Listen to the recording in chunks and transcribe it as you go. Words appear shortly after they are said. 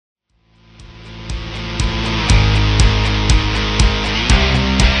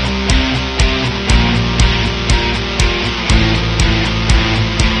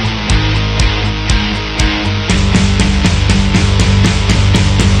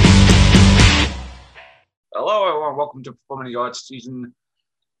Hello, everyone. Welcome to Performing Arts Season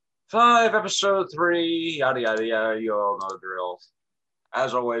 5, Episode 3. Yada, yada, yada. You all know the drill.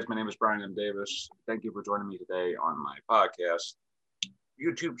 As always, my name is Brian M. Davis. Thank you for joining me today on my podcast,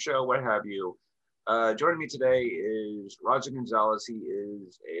 YouTube show, what have you. Joining me today is Roger Gonzalez. He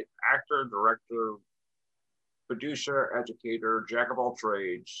is an actor, director, producer, educator, jack of all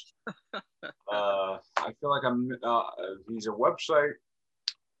trades. I feel like he's a website.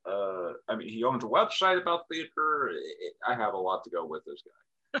 He owns a website about theater. I have a lot to go with this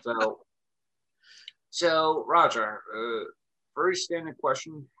guy. So Roger, very standard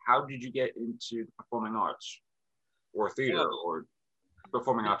question: how did you get into the performing arts, or theater, or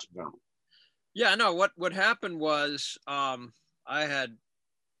performing arts in general? Yeah, no. What happened was, I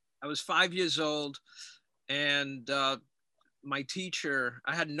was 5 years old, and my teacher,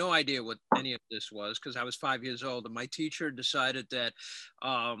 I had no idea what any of this was because I was 5 years old, and my teacher decided that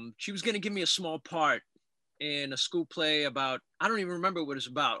she was going to give me a small part in a school play about, I don't even remember what it was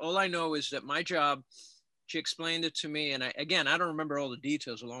about. All I know is that my job, she explained it to me, and I don't remember all the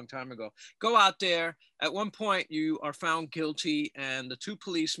details, a long time ago. Go out there. At one point, you are found guilty, and the two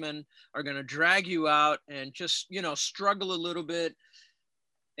policemen are going to drag you out and just, struggle a little bit.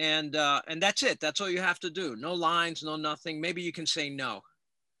 And that's it. That's all you have to do. No lines, no nothing. Maybe you can say no.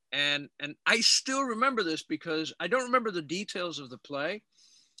 And I still remember this because I don't remember the details of the play,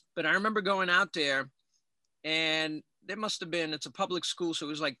 but I remember going out there, and there must have been, it's a public school, so it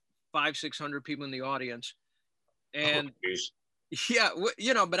was like 500-600 people in the audience. And yeah,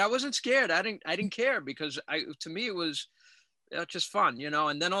 but I wasn't scared. I didn't care because to me it was just fun,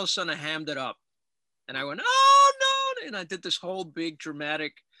 and then all of a sudden I hammed it up and I went, oh no. And I did this whole big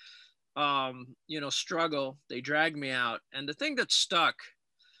dramatic, struggle. They dragged me out. And the thing that stuck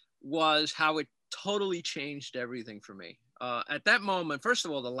was how it totally changed everything for me. At that moment, first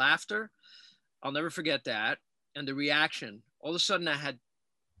of all, the laughter, I'll never forget that. And the reaction, all of a sudden I had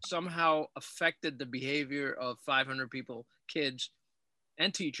somehow affected the behavior of 500 people, kids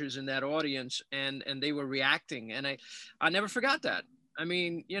and teachers in that audience. And they were reacting. And I never forgot that. I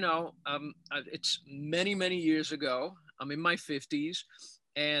mean, it's many, many years ago. I'm in my 50s,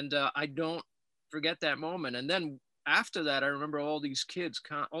 and I don't forget that moment. And then after that, I remember all these kids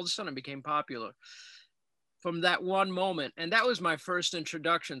all of a sudden became popular from that one moment. And that was my first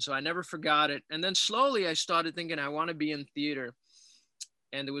introduction, so I never forgot it. And then slowly I started thinking I want to be in theater.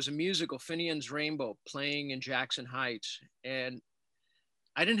 And there was a musical, Finian's Rainbow, playing in Jackson Heights. And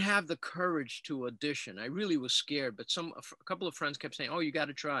I didn't have the courage to audition. I really was scared, but a couple of friends kept saying, "Oh, you got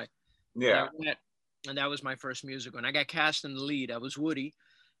to try." Yeah. And that was my first musical. And I got cast in the lead. I was Woody,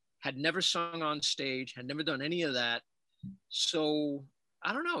 had never sung on stage, had never done any of that. So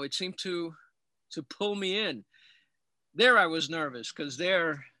I don't know, it seemed to pull me in. There I was nervous because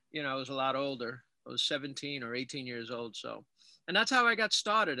there, I was a lot older. I was 17 or 18 years old. So, and that's how I got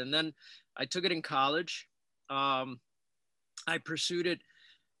started. And then I took it in college. I pursued it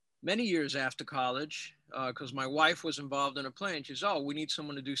many years after college because my wife was involved in a play, and she says, "Oh, we need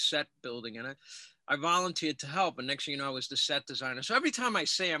someone to do set building." And I volunteered to help. And next thing you know, I was the set designer. So every time I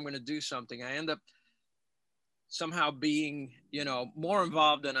say I'm going to do something, I end up somehow being, more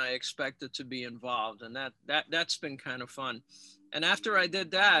involved than I expected to be involved. And that's been kind of fun. And after I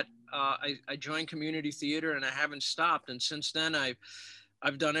did that, I joined community theater, and I haven't stopped. And since then,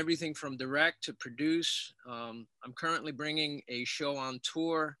 I've done everything from direct to produce. I'm currently bringing a show on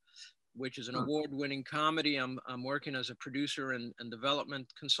tour, which is an award-winning comedy. I'm working as a producer and development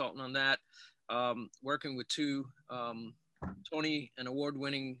consultant on that. Working with two Tony and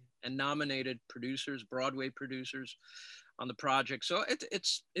award-winning and nominated producers, Broadway producers, on the project. So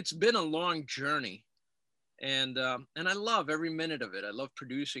it's been a long journey, and I love every minute of it. I love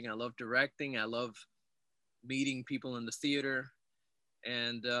producing. I love directing. I love meeting people in the theater.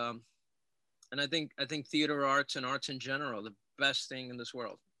 And I think theater arts and arts in general are the best thing in this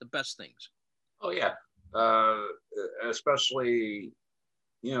world. The best things. Oh yeah, especially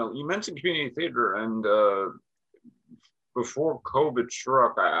you mentioned community theater, and before COVID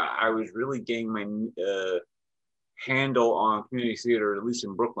struck, I was really getting my handle on community theater, at least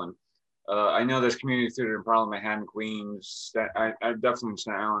in Brooklyn. I know there's community theater in Harlem, Manhattan, Queens. I definitely in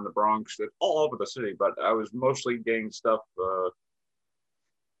Staten Island, the Bronx, all over the city. But I was mostly getting stuff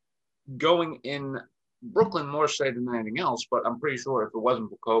going in Brooklyn more so than anything else. But I'm pretty sure if it wasn't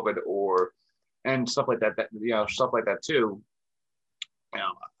for COVID and stuff like that, stuff like that too,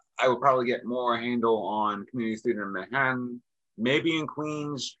 I would probably get more handle on community theater in Manhattan, maybe in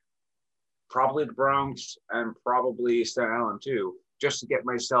Queens, probably the Bronx, and probably Staten Island too, just to get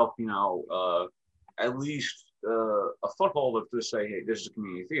myself, at least a foothold of just say, hey, this is a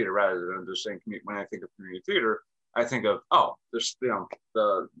community theater, rather than just saying when I think of community theater, I think of this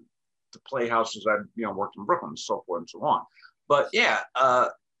the playhouses that worked in Brooklyn, and so forth and so on. But yeah,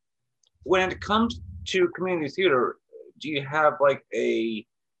 when it comes to community theater, do you have like a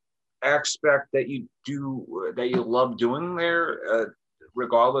aspect that you do that you love doing there,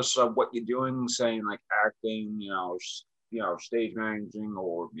 regardless of what you're doing, saying like acting, stage managing,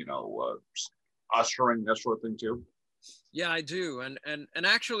 or ushering, that sort of thing too? Yeah, I do. And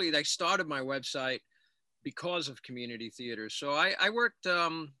actually, I started my website because of community theater. So I worked,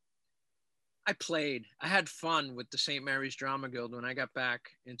 I played, I had fun with the St. Mary's Drama Guild when I got back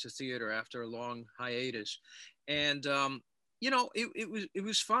into theater after a long hiatus. And, it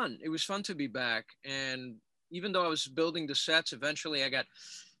was fun. It was fun to be back. And even though I was building the sets, eventually I got,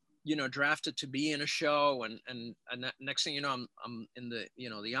 drafted to be in a show. And next thing you know, I'm in the,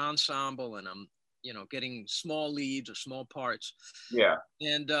 the ensemble, and I'm, getting small leads or small parts. Yeah.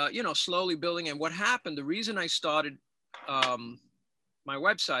 And, slowly building. And what happened, the reason I started my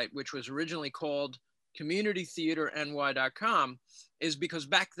website, which was originally called communitytheaterny.com, is because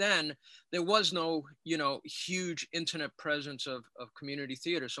back then there was no, huge internet presence of community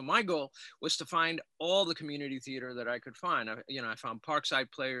theater. So my goal was to find all the community theater that I could find. I found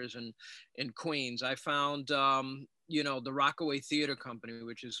Parkside Players in Queens. I found, the Rockaway Theater Company,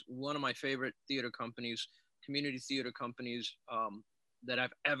 which is one of my favorite theater companies, community theater companies, that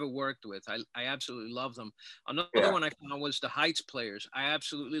I've ever worked with. I absolutely love them. Another one I found was the Heights Players. I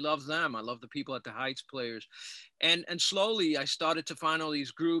absolutely love them. I love the people at the Heights Players. And slowly I started to find all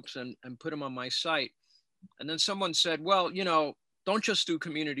these groups and put them on my site. And then someone said, well, don't just do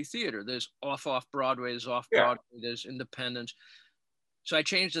community theater. There's off Broadway, there's off Broadway, there's independent. So I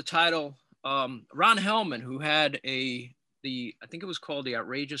changed the title. Ron Hellman, who had I think it was called the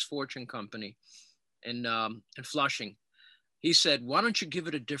Outrageous Fortune Company in Flushing, he said, why don't you give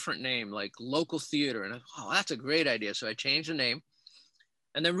it a different name, like Local Theater? And that's a great idea. So I changed the name.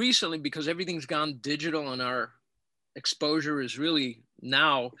 And then recently, because everything's gone digital and our exposure is really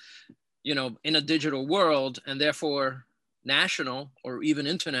now, in a digital world, and therefore national or even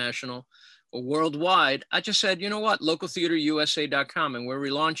international or worldwide, I just said, localtheaterusa.com. And we're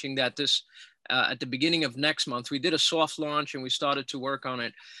relaunching that at the beginning of next month. We did a soft launch and we started to work on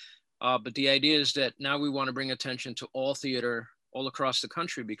it. But the idea is that now we want to bring attention to all theater all across the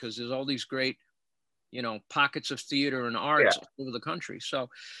country, because there's all these great, pockets of theater and arts all over the country. So,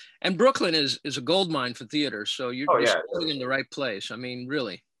 and Brooklyn is a gold mine for theater. So you're in the right place. I mean,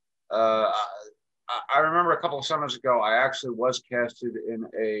 really. I remember a couple of summers ago, I actually was casted in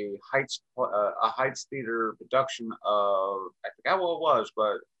a Heights theater production of, I forgot what it was,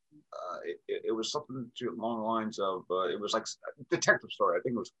 but it was something along the lines of, it was like Detective Story. I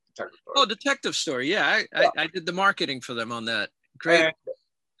think it was Detective Story. Oh, Detective Story. Yeah, I did the marketing for them on that. Great. And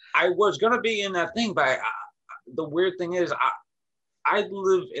I was going to be in that thing, but the weird thing is, I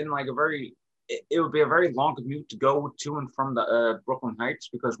live in like it would be a very long commute to go to and from the Brooklyn Heights,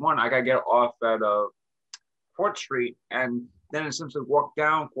 because one, I got to get off at 4th Street and then essentially walk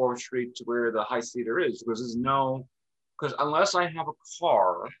down 4th Street to where the Heights Theater is, because because unless I have a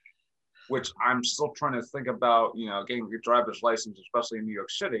car, which I'm still trying to think about, getting your driver's license, especially in New York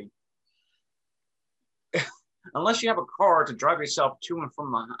City. Unless you have a car to drive yourself to and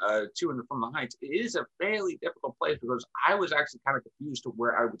from the Heights, it is a fairly difficult place, because I was actually kind of confused to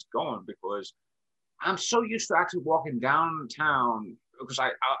where I was going, because I'm so used to actually walking downtown, because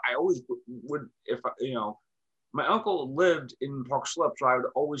I always would, if my uncle lived in Park Slope, so I would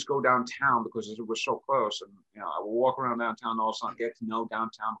always go downtown because it was so close. And, I would walk around downtown, all of a sudden get to know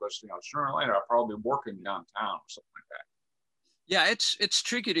downtown, because, sooner or later I'll probably be working downtown or something like that. Yeah, it's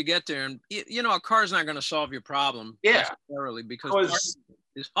tricky to get there. And, a car's not going to solve your problem necessarily, because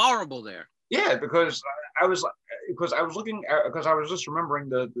it's horrible there. Yeah, because I was just remembering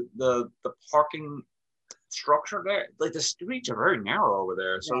the parking structure there. Like, the streets are very narrow over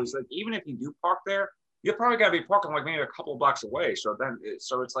there. So it's like, even if you do park there, you're probably got to be parking like maybe a couple of blocks away.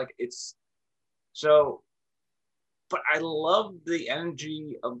 But I love the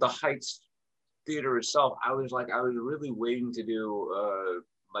energy of the Heights Theater itself. I was really waiting to do,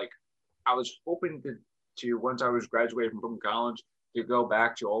 I was hoping to once I was graduated from college, to go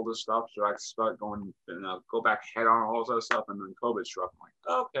back to all this stuff, so I could start going, go back head on all this stuff. And then COVID struck. I'm like,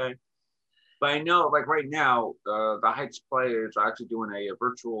 okay. But I know, like right now, the Heights Players are actually doing a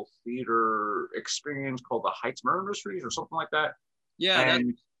virtual theater experience called the Heights Murder Mysteries or something like that. Yeah,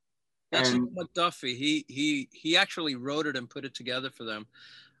 that's Nick McDuffie. He actually wrote it and put it together for them.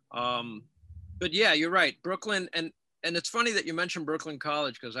 But yeah, you're right. Brooklyn, and and it's funny that you mentioned Brooklyn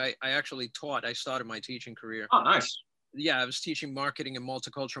College because I actually taught. I started my teaching career. Oh, nice. Yeah, I was teaching marketing and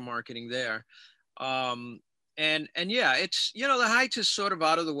multicultural marketing there. And yeah, it's, you know, the Heights is sort of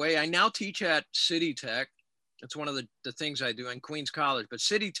out of the way. I now teach at City Tech. It's one of the things I do in Queens College, but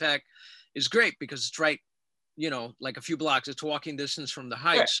City Tech is great because it's right, you know, like a few blocks. It's walking distance from the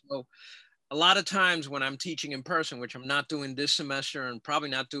Heights. So a lot of times when I'm teaching in person, which I'm not doing this semester and probably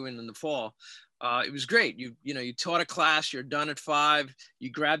not doing in the fall, it was great. You know, you taught a class, you're done at 5,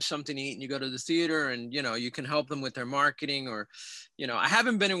 you grab something to eat and you go to the theater, and, you know, you can help them with their marketing, or, you know, I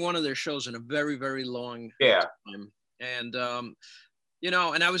haven't been in one of their shows in a very, very long time. And, you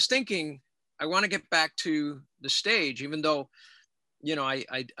know, and I was thinking, I want to get back to the stage, even though, you know,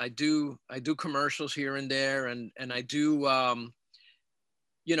 I do commercials here and there, and I do,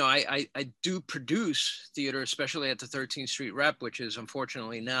 you know, I do produce theater, especially at the 13th Street Rep, which is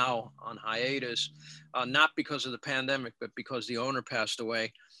unfortunately now on hiatus, not because of the pandemic, but because the owner passed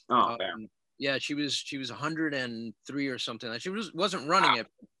away. Oh, yeah, she was 103 or something. She wasn't running it.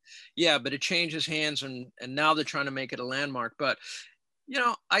 Yeah, but it changes hands, and now they're trying to make it a landmark. But, you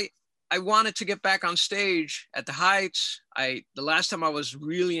know, I wanted to get back on stage at the Heights. The last time I was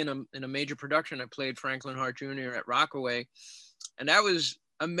really in a major production, I played Franklin Hart Jr. at Rockaway, and that was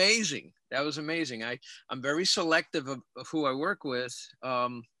amazing. That was amazing. I'm very selective of who I work with,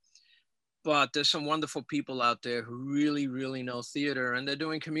 but there's some wonderful people out there who really, really know theater, and they're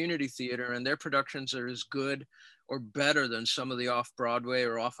doing community theater, and their productions are as good or better than some of the off-Broadway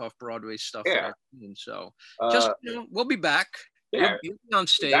or off-Broadway stuff that I've seen. So just, you know, we'll be back. Yeah, you'll be on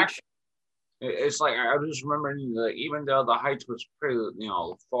stage. It's like, I was just remembering that even though the Heights was pretty, you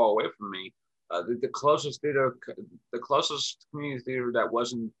know, far away from me, the closest community theater that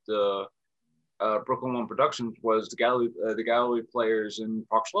wasn't the Brooklyn One Productions was the Gallery Players in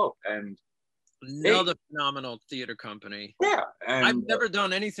Park Slope, and another phenomenal theater company. Yeah, and I've never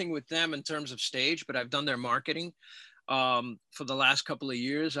done anything with them in terms of stage, but I've done their marketing for the last couple of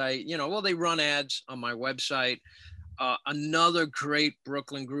years. They run ads on my website. Another great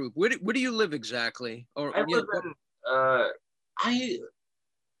Brooklyn group. Where do you live exactly? Or I live in,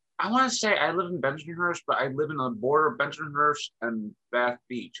 I want to say I live in Bensonhurst, but I live in the border of Bensonhurst and Bath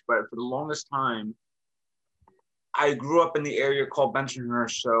Beach. But for the longest time, I grew up in the area called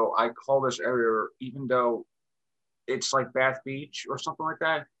Bensonhurst, so I call this area, even though it's like Bath Beach or something like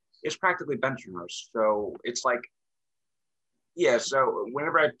that, it's practically Bensonhurst. So it's like, yeah. So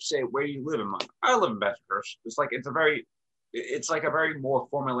whenever I say where do you live, I'm like, I live in Bensonhurst. It's like a very more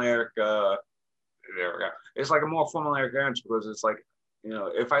formulaic. There we go. It's like a more formulaic answer because it's like, you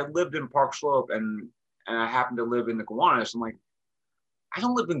know, if I lived in Park Slope and I happen to live in the Gowanus, I'm like, I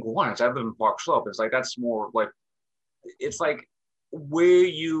don't live in Gowanus. I live in Park Slope. It's like, that's more like, it's like where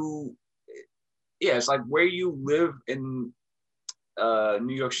you, yeah, it's like where you live in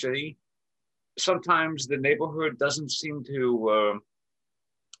New York City. Sometimes the neighborhood doesn't seem to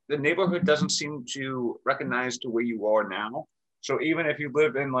recognize to where you are now. So even if you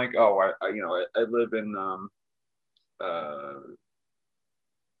live in like, I live in not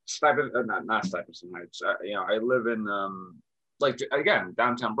Stuyvesant Heights. I live in like, again,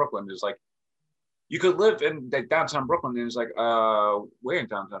 downtown Brooklyn is like, you could live in like downtown Brooklyn and it's like, where in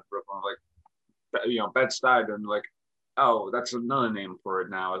downtown Brooklyn? Like, Bed-Stuy, and like, oh, that's another name for it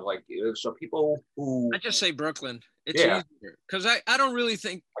now. It's like, so people who, I just say Brooklyn. It's easier because I don't really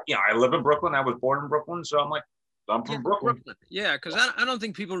think. Yeah, I live in Brooklyn. I was born in Brooklyn, so I'm like, I'm from Brooklyn. Yeah, because I don't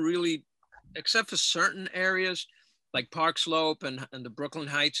think people really, except for certain areas like Park Slope and the Brooklyn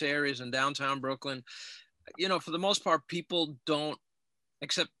Heights areas and downtown Brooklyn, for the most part, people don't,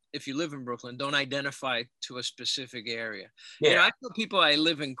 except if you live in Brooklyn, don't identify to a specific area. Yeah. I tell people I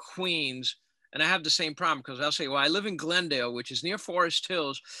live in Queens, and I have the same problem because I'll say, well, I live in Glendale, which is near Forest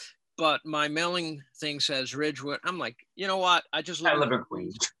Hills, but my mailing thing says Ridgewood. I'm like, you know what? I live in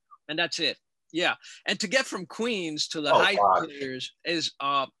Queens, and that's it. Yeah, and to get from Queens to the Heights is,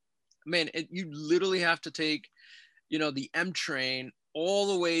 you literally have to take, the M train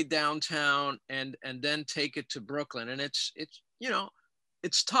all the way downtown and then take it to Brooklyn, and it's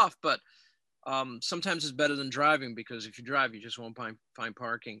tough, but sometimes it's better than driving, because if you drive, you just won't find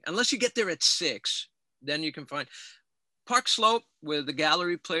parking unless you get there at 6. Then you can find Park Slope with the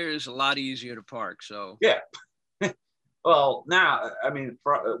Gallery Players, a lot easier to park. So yeah. Well, now, I mean,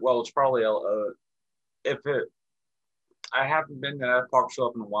 it's probably I haven't been to Park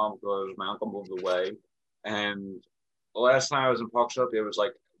Slope in a while because my uncle moved away, and the last time I was in Park Slope, it was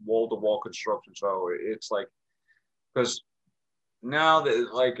like wall-to-wall construction. So it's like, because now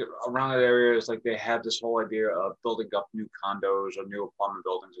that like around that area is like they have this whole idea of building up new condos or new apartment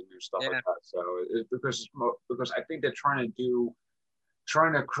buildings and new stuff like Yeah. that. So it's because I think they're trying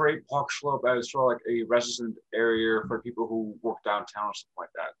to create Park Slope as sort of like a resident area for people who work downtown or something like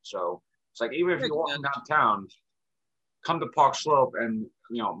that. So it's like even if Makes you're walking sense. downtown, come to Park Slope and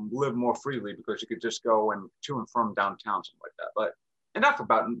live more freely because you could just go and to and from downtown something like that. But enough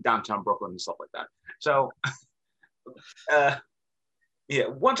about downtown Brooklyn and stuff like that. So uh, yeah,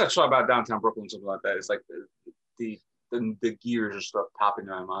 once I saw about downtown Brooklyn and something like that, it's like the the gears and stuff popping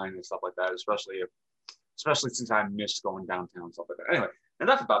in my mind and stuff like that. Especially since I missed going downtown and stuff like that. Anyway,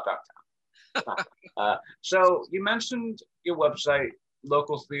 enough about downtown. So you mentioned your website,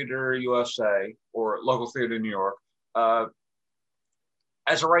 Local Theater USA or Local Theater New York. Uh,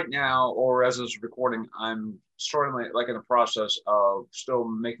 as of right now, or as of this recording, I'm sort of like in the process of still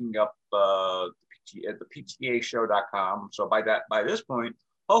making up the PTAshow.com. So by this point,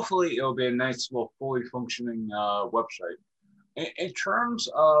 hopefully it'll be a nice, little fully functioning website. In terms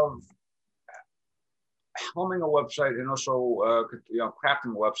of helming a website and also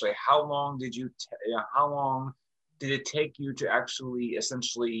crafting a website, how long did it take you to actually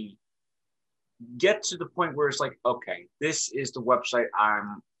essentially get to the point where it's like, okay, this is the website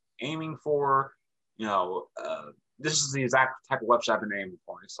I'm aiming for. This is the exact type of website I've been aiming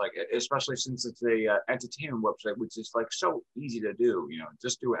for. It's like, especially since it's a entertainment website, which is like so easy to do.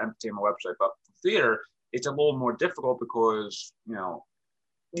 Just do an entertainment website. But for theater, it's a little more difficult because you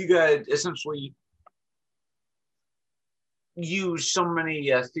got essentially use so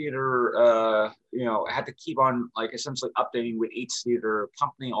many theater, had to keep on like essentially updating with each theater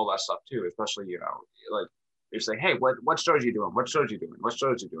company, all that stuff too. Especially like they say, hey, what shows you doing? What shows you doing? What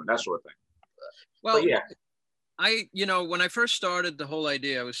shows you doing? That sort of thing. But Well, yeah, when I first started the whole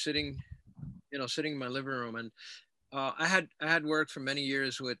idea, I was sitting in my living room, and I had worked for many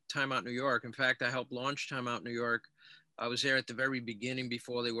years with Time Out New York. In fact, I helped launch Time Out New York. I was there at the very beginning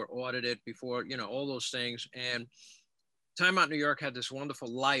before they were audited, before all those things. And Time Out New York had this wonderful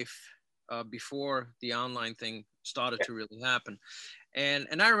life before the online thing started to really happen.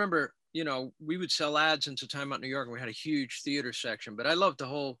 And I remember, we would sell ads into Time Out New York, and we had a huge theater section. But I loved the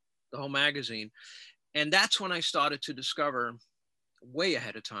whole magazine, and that's when I started to discover, way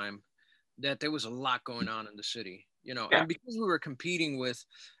ahead of time, that there was a lot going on in the city. yeah, And because we were competing with,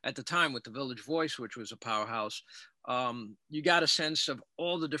 at the time, with the Village Voice, which was a powerhouse, you got a sense of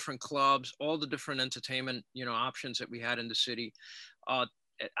all the different clubs, all the different entertainment, options that we had in the city. Uh,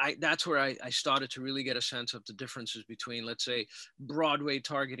 that's where I started to really get a sense of the differences between, let's say, Broadway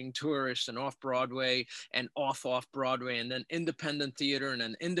targeting tourists, and off Broadway, and off Broadway, and then independent theater, and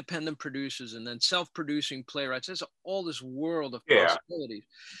then independent producers, and then self-producing playwrights. There's all this world of yeah, possibilities.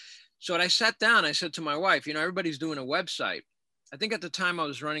 So when I sat down, I said to my wife, everybody's doing a website. I think at the time I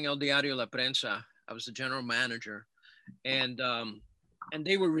was running El Diario La Prensa. I was the general manager, and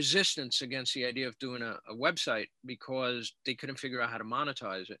they were resistant against the idea of doing a website because they couldn't figure out how to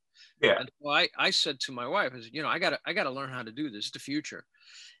monetize it. yeah, And so I said to my wife, I said, I gotta learn how to do this. It's the future.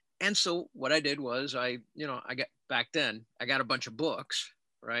 And so what I did was I got a bunch of books,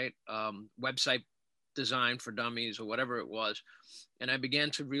 right? Website design for dummies or whatever it was. And I began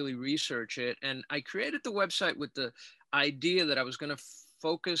to really research it. And I created the website with the idea that I was going to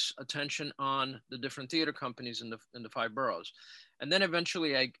focus attention on the different theater companies in the five boroughs. And then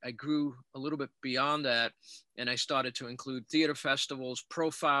eventually I grew a little bit beyond that, and I started to include theater festivals,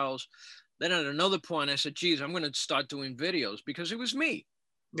 profiles. Then at another point, I said, geez, I'm going to start doing videos, because it was me,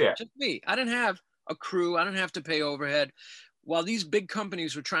 yeah, just me. I didn't have a crew. I didn't have to pay overhead. While these big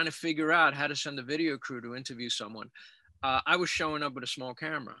companies were trying to figure out how to send a video crew to interview someone, I was showing up with a small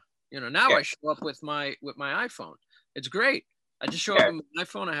camera. Now yeah, I show up with my iPhone. It's great. I just show up yeah, with my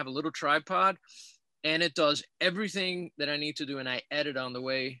iPhone. I have a little tripod, and it does everything that I need to do, and I edit on the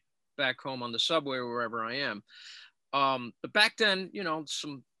way back home on the subway or wherever I am. But back then,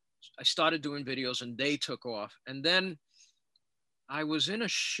 I started doing videos, and they took off. And then I was in a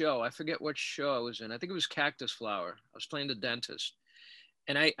show. I forget what show I was in. I think it was Cactus Flower. I was playing the dentist,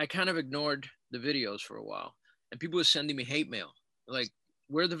 and I kind of ignored the videos for a while. And people were sending me hate mail, like,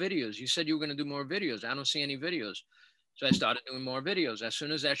 where are the videos? You said you were going to do more videos. I don't see any videos. So I started doing more videos. As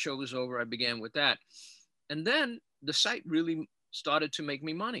soon as that show was over, I began with that. And then the site really started to make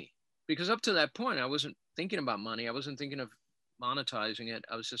me money, because up to that point, I wasn't thinking about money. I wasn't thinking of monetizing it.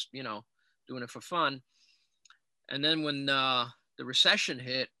 I was just, doing it for fun. And then when the recession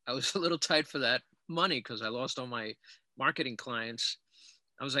hit, I was a little tight for that money because I lost all my marketing clients.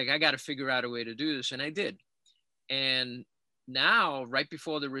 I was like, I got to figure out a way to do this. And I did. And now, right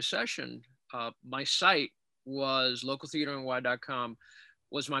before the recession, my site was localtheaterny.com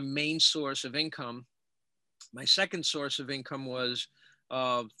was my main source of income. My second source of income was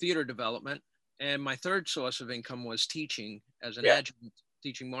theater development. And my third source of income was teaching as an adjunct,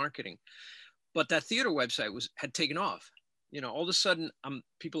 teaching marketing. But that theater website had taken off. All of a sudden,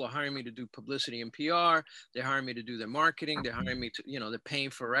 people are hiring me to do publicity and PR. They're hiring me to do their marketing. They're hiring me to, they're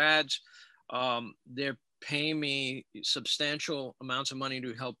paying for ads. They're paying me substantial amounts of money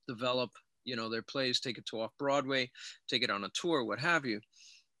to help develop, their plays, take it to off-Broadway, take it on a tour, what have you.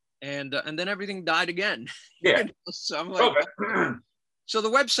 And then everything died again. Yeah. So I'm like, so the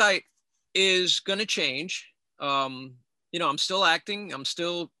website is going to change. I'm still acting. I'm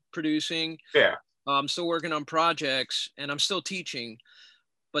still producing. Yeah. I'm still working on projects, and I'm still teaching.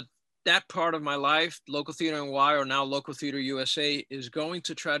 But that part of my life, Local Theater NY, or now Local Theater USA, is going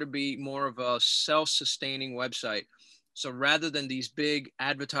to try to be more of a self-sustaining website. So rather than these big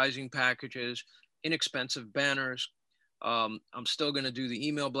advertising packages, inexpensive banners, I'm still going to do the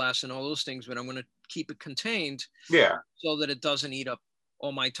email blasts and all those things, but I'm going to keep it contained. Yeah. So that it doesn't eat up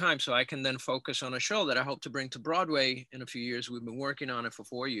all my time, so I can then focus on a show that I hope to bring to Broadway in a few years. We've been working on it for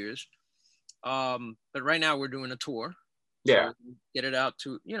 4 years. But right now we're doing a tour. Yeah. So get it out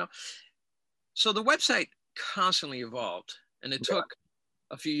to, so the website constantly evolved, and it took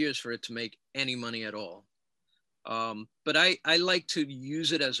a few years for it to make any money at all. But I like to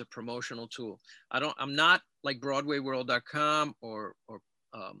use it as a promotional tool. I'm not like BroadwayWorld.com or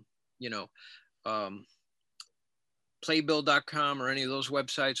Playbill.com or any of those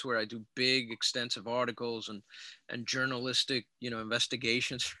websites where I do big, extensive articles and journalistic,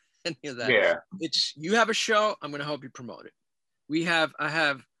 investigations, any of that. Yeah. It's, you have a show, I'm going to help you promote it. I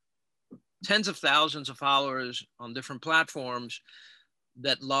have tens of thousands of followers on different platforms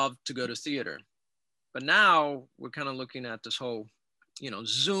that love to go to theater. But now we're kind of looking at this whole,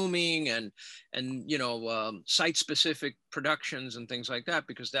 Zooming and site-specific productions and things like that,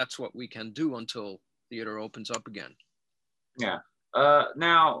 because that's what we can do until theater opens up again. Yeah.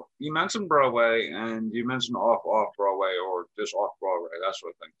 Now you mentioned Broadway, and you mentioned off Broadway, or just off Broadway, that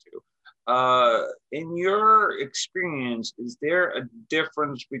sort of thing too. In your experience, is there a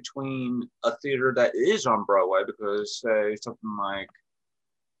difference between a theater that is on Broadway, because say something like,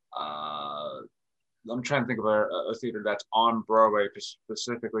 I'm trying to think of a theater that's on Broadway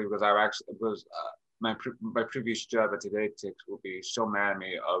specifically, because my previous job at Today Ticks will be so mad at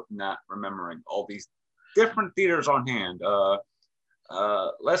me of not remembering all these different theaters on hand.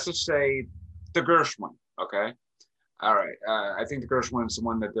 Let's just say the Gershwin. Okay, all right. I think the Gershwin is the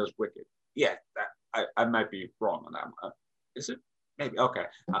one that does Wicked. Yeah, I might be wrong on that one. Is it? Maybe. Okay.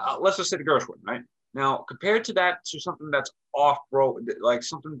 Let's just say the Gershwin, right? Now, compared to that, to something that's off Broadway, like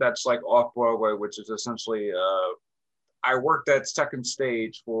something that's like off Broadway, which is essentially, I worked at Second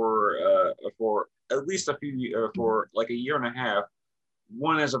Stage for at least for like a year and a half.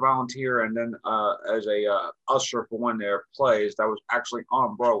 One as a volunteer, and then as a usher for one of their plays that was actually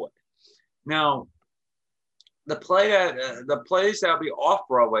on Broadway. Now, the plays that'll be off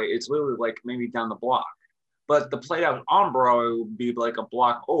Broadway, it's literally like maybe down the block, but the play that was on Broadway would be like a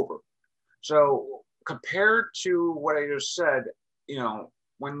block over. So compared to what I just said,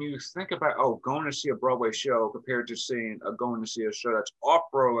 when you think about going to see a Broadway show compared to going to see a show that's off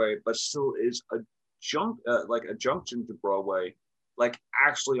Broadway but still is a junction to Broadway, like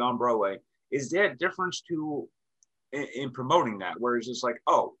actually on Broadway, is there a difference in promoting that? Whereas it's like,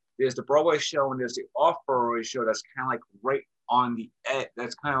 there's the Broadway show and there's the off Broadway show that's kind of like right on the edge,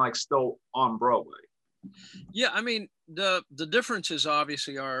 that's kind of like still on Broadway. Yeah, I mean, the differences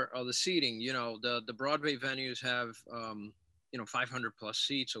obviously are the seating. The Broadway venues have 500 plus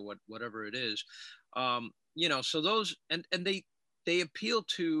seats or whatever it is. So those and they appeal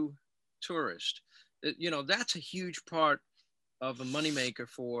to tourists. That's a huge part of a moneymaker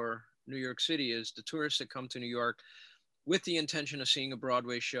for New York City, is the tourists that come to New York with the intention of seeing a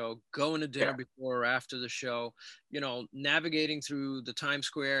Broadway show, going to dinner before or after the show, navigating through the Times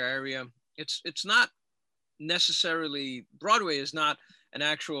Square area. It's not necessarily, Broadway is not an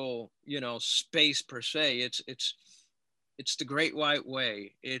actual, space per se. It's the Great White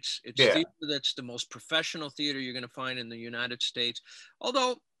Way. It's theater that's the most professional theater you're going to find in the United States.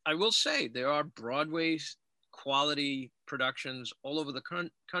 Although I will say there are Broadway quality productions all over the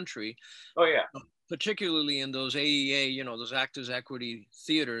country. Oh yeah. Particularly in those AEA, those Actors Equity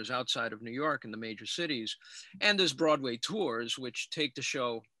theaters outside of New York in the major cities. And there's Broadway tours, which take the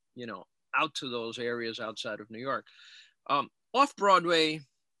show, out to those areas outside of New York. Off Broadway,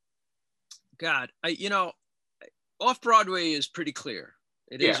 off Broadway is pretty clear.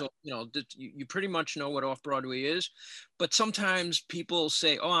 It is, you pretty much know what off Broadway is, but sometimes people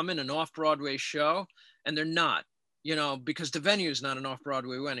say, I'm in an off Broadway show. and they're not, you know, because the venue is not an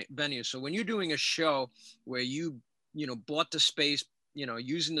off-Broadway venue. So when you're doing a show where you know, bought the space, you know,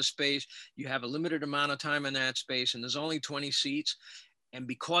 using the space, you have a limited amount of time in that space, and there's only 20 seats, and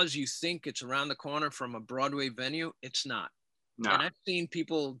because you think it's around the corner from a Broadway venue, it's not. No. And I've seen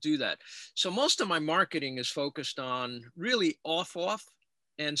people do that. So most of my marketing is focused on really off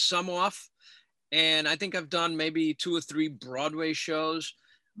and some off. And I think I've done maybe 2 or 3 Broadway shows.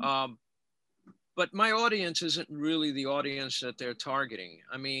 But my audience isn't really the audience that they're targeting.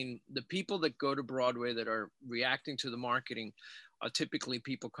 I mean, the people that go to Broadway that are reacting to the marketing are typically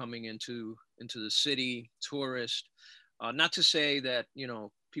people coming into the city, tourists. Not to say that, you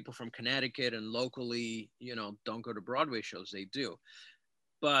know, people from Connecticut and locally, you know, don't go to Broadway shows. They do.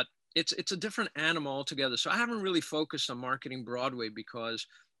 But it's a different animal altogether. So I haven't really focused on marketing Broadway because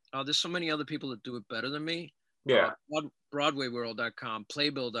there's so many other people that do it better than me. Yeah. BroadwayWorld.com,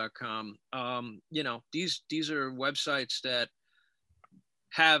 Playbill.com. You know, these are websites that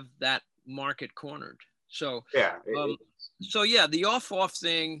have that market cornered. So yeah. So yeah, the off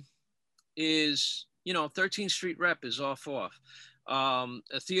thing is, you know, 13th Street Rep is off.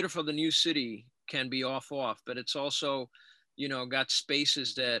 A Theater for the New City can be off, but it's also, you know, got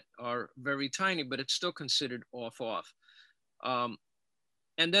spaces that are very tiny, but it's still considered off.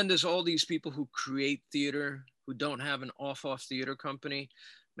 And then there's all these people who create theater who don't have an off theater company.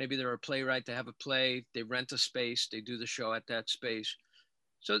 Maybe they're a playwright, they have a play, they rent a space, they do the show at that space.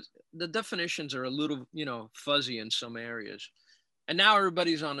 So the definitions are a little, you know, fuzzy in some areas. And now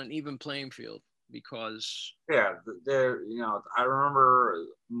everybody's on an even playing field because. Yeah, you know, I remember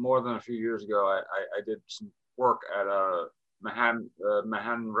more than a few years ago, I did some work at a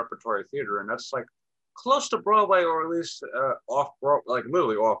Manhattan Repertory Theater, and that's like close to Broadway, or at least like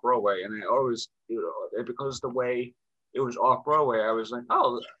literally off Broadway. And it always, you know, because the way it was off Broadway, I was like,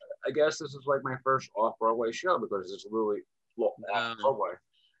 oh, I guess this is like my first off Broadway show because it's literally off Broadway.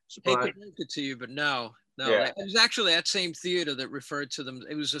 So, hate to break it to you, but no. Yeah. It was actually that same theater that referred to them.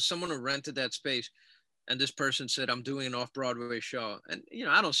 It was someone who rented that space, and this person said, "I'm doing an off-Broadway show," and you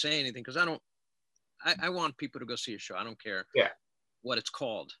know, I don't say anything because I want people to go see a show. I don't care what it's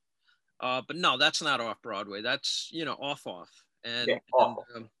called. But no, that's not off Broadway. That's, you know, off. And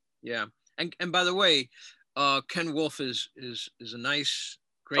and by the way, Ken Wolf is a nice,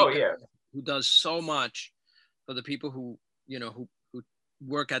 great guy who does so much for the people who, you know, who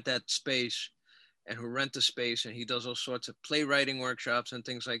work at that space and who rent the space, and he does all sorts of playwriting workshops and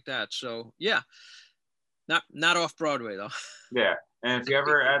things like that. So yeah, not off Broadway though. Yeah. And if you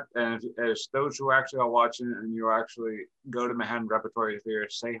ever as those who actually are watching and you actually go to Manhattan Repertory Theater,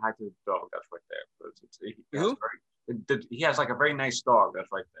 say hi to the dog that's right there. He has like a very nice dog that's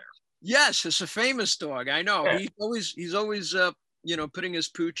right there. Yes, it's a famous dog. I know. Yeah. He's always you know, putting his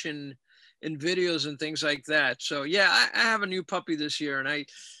pooch in videos and things like that. So yeah, I have a new puppy this year, and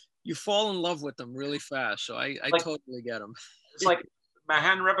you fall in love with them really fast. So I totally get them. It's like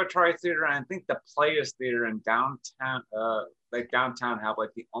Manhattan Repertory Theater, and I think the Players Theater in downtown, like downtown, have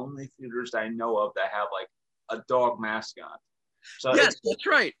like the only theaters that I know of that have like a dog mascot. So yes, that's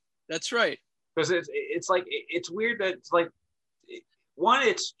right. Because it's like it's weird that it's like, one,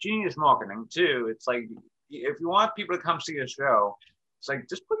 it's genius marketing. Two, it's like if you want people to come see a show, it's like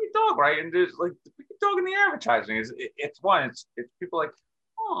just put your dog right, and just like put your dog in the advertising. It's people like,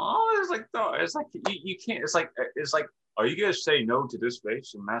 oh, it's like dog. It's like you can't. It's like are you going to say no to this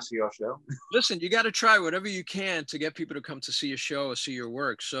space and not see our show? Listen, you got to try whatever you can to get people to come to see a show or see your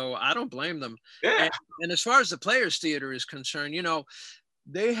work. So I don't blame them. Yeah. And as far as the Players Theater is concerned, you know,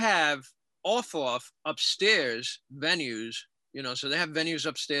 they have off upstairs venues, you know, so they have venues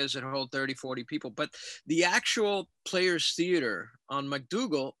upstairs that hold 30, 40 people. But the actual Players Theater on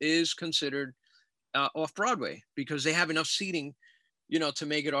MacDougal is considered off Broadway because they have enough seating, you know, to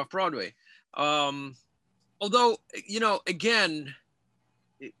make it off Broadway. Although, you know, again,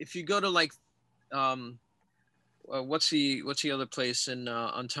 if you go to like, what's the other place in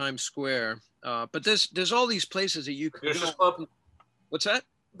on Times Square? But there's all these places that you can. Medusa's Club. What's that?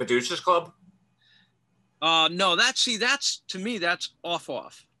 Medusa's Club. No, that's to me that's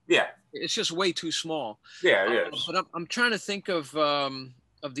off. Yeah. It's just way too small. Yeah, it is. But I'm trying to think of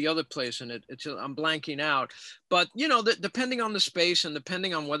the other place, and I'm blanking out. But you know, depending on the space and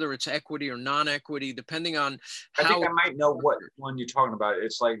depending on whether it's equity or non-equity, depending on how. I think I might know what one you're talking about.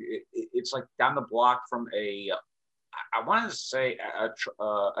 It's like it's like down the block from I wanted to say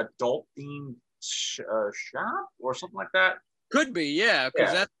adult themed shop or something like that. Could be, yeah,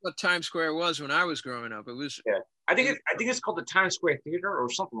 because that's what Times Square was when I was growing up. It was. Yeah, I think it's called the Times Square Theater or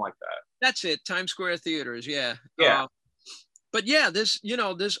something like that. That's it, Times Square Theaters. Yeah. Yeah. But yeah,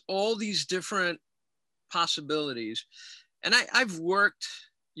 there's all these different possibilities. And I've worked,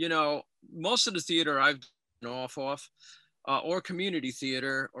 you know, most of the theater I've done or community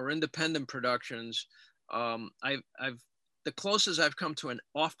theater or independent productions. I've the closest I've come to an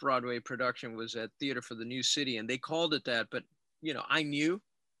off-Broadway production was at Theater for the New City, and they called it that, but you know, I knew.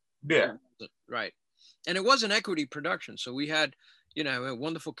 Yeah. Right. And it was an equity production. So we had, you know, a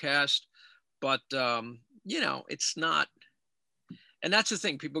wonderful cast, but you know, it's not, and that's the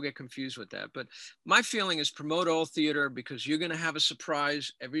thing, people get confused with that. But my feeling is promote all theater, because you're going to have a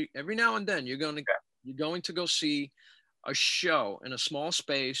surprise every now and then. You're going to go see a show in a small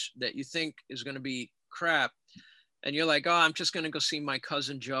space that you think is going to be crap, and you're like, oh, I'm just going to go see my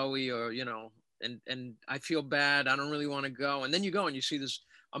cousin Joey, or you know, and I feel bad, I don't really want to go, and then you go and you see this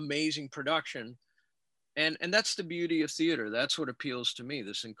amazing production, and that's the beauty of theater. That's what appeals to me,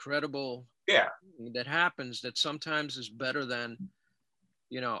 this incredible thing that happens that sometimes is better than,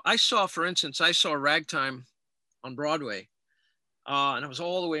 you know. For instance, I saw Ragtime on Broadway, and I was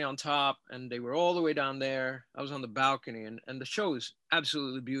all the way on top, and they were all the way down there. I was on the balcony, and the show was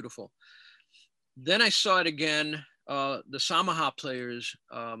absolutely beautiful. Then I saw it again. The Samaha Players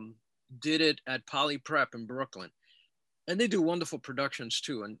did it at Poly Prep in Brooklyn, and they do wonderful productions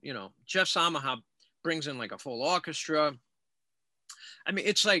too. And you know, Jeff Samaha brings in like a full orchestra. I mean,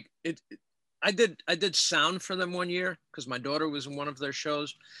 it's like it. I did sound for them one year because my daughter was in one of their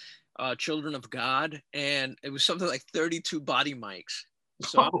shows, Children of God, and it was something like 32 body mics.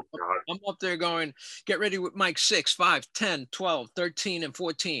 So I'm up there going, get ready with mic 6, 5, 10, 12, 13, and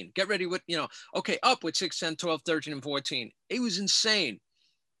 14. Get ready with, you know, okay, up with 6, 10, 12, 13, and 14. It was insane.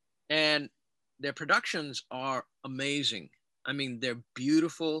 And their productions are amazing. I mean, they're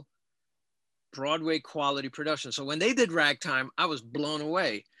beautiful Broadway quality productions. So when they did Ragtime, I was blown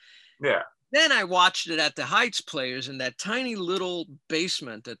away. Yeah. Then I watched it at the Heights Players in that tiny little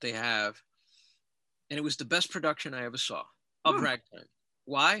basement that they have. And it was the best production I ever saw of Ragtime.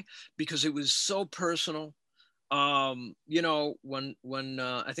 Why? Because it was so personal. You know, when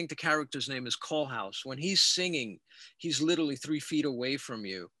I think the character's name is Coalhouse, when he's singing, he's literally 3 feet away from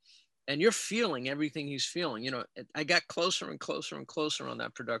you, and you're feeling everything he's feeling. You know, I got closer and closer and closer on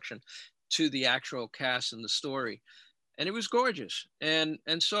that production to the actual cast and the story, and it was gorgeous. And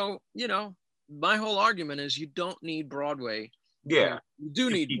so, you know, my whole argument is you don't need Broadway. Yeah. You do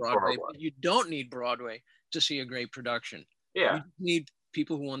need Broadway, but you don't need Broadway to see a great production. Yeah. You need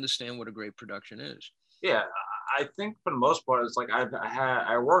people who understand what a great production is. Yeah, I think for the most part, it's like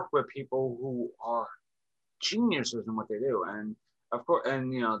I work with people who are geniuses in what they do, and of course,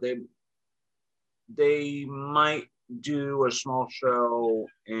 and you know, they might do a small show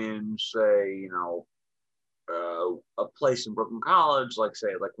in, say, you know, a place in Brooklyn College, like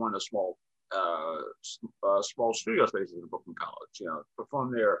say like one of the small studio spaces in Brooklyn College, you know,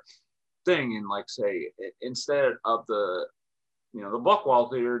 perform their thing, and like say, instead of the, you know, the Buckwall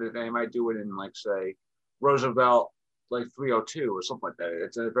Theater, they might do it in like say Roosevelt like 302 or something like that.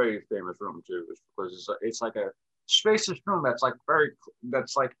 It's a very famous room too, because it's like a spacious room that's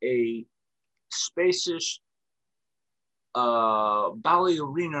like a spacious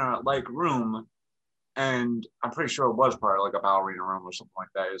ballerina like room, and I'm pretty sure it was part of like a ballerina room or something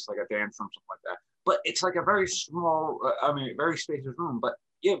like that. It's like a dance room, something like that. But it's like a very small, very spacious room. But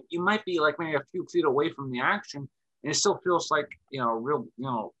you might be like maybe a few feet away from the action, and it still feels like, you know, real, you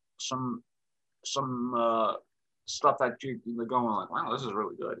know, some stuff that you're going like, wow, this is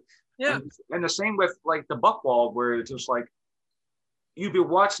really good. Yeah. And the same with like the Buckwall, where it's just like you'd be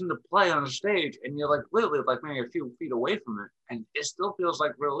watching the play on the stage, and you're like literally like maybe a few feet away from it, and it still feels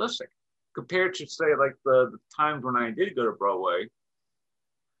like realistic compared to say like the times when I did go to Broadway,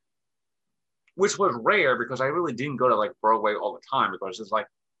 which was rare because I really didn't go to like Broadway all the time, because it's like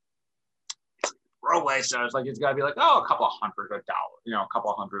Broadway, so it's like it's got to be like, oh, a couple of $100, you know, a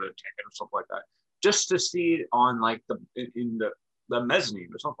couple of $100 a ticket or something like that, just to see it on like in the mezzanine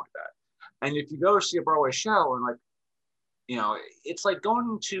or something like that. And if you go see a Broadway show, and like, you know, it's like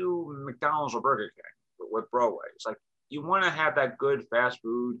going to McDonald's or Burger King with Broadway. It's like you want to have that good fast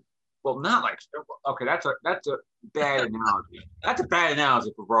food. Well, not like, okay, that's a bad analogy. That's a bad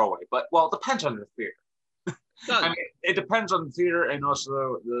analogy for Broadway, but well, it depends on the theater. I mean, it depends on the theater and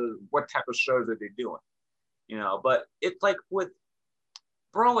also the what type of shows that they're doing, you know. But it's like with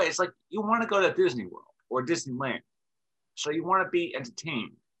Broadway, it's like you want to go to Disney World or Disneyland, so you want to be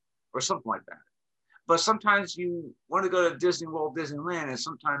entertained or something like that. But sometimes you want to go to Disney World, Disneyland, and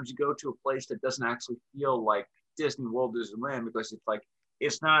sometimes you go to a place that doesn't actually feel like Disney World, Disneyland, because it's like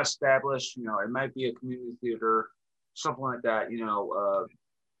it's not established. You know, it might be a community theater, something like that. You know,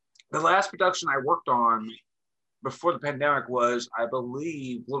 the last production I worked on before the pandemic was, I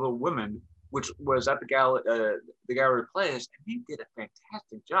believe, Little Women, which was at the Gallery Place, and he did a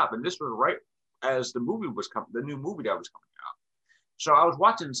fantastic job. And this was right as the movie was coming, the new movie that was coming out. So I was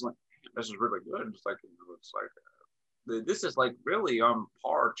watching, it's like, this is really good. It's like, it's like this is like really on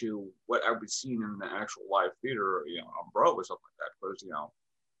par to what I would seen in the actual live theater, on Broadway or something like that. Because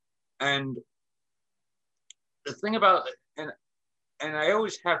and the thing about and I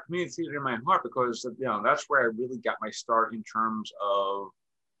always have community theater in my heart because that's where I really got my start in terms of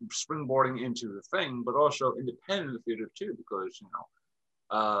springboarding into the thing, but also independent theater too. Because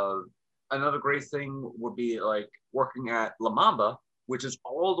another great thing would be like working at La Mamba, which is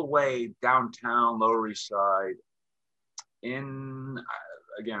all the way downtown Lower East Side in,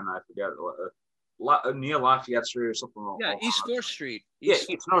 again, I forget, near Lafayette Street or something. Yeah, East 4th Street. East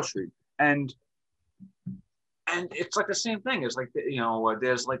 4th Street. And it's like the same thing. It's like,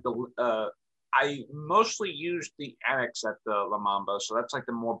 there's like I mostly use the annex at the La Mamba. So that's like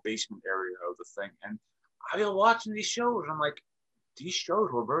the more basement area of the thing. And I've been watching these shows. I'm like, these shows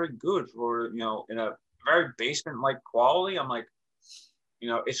were very good for, in a very basement-like quality. I'm like,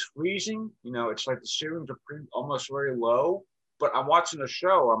 it's freezing. It's like the ceilings are almost very low. But I'm watching the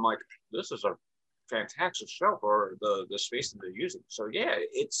show. I'm like, this is a fantastic show for the space that they're using. So yeah,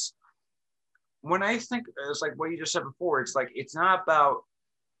 it's when I think it's like what you just said before. It's like it's not about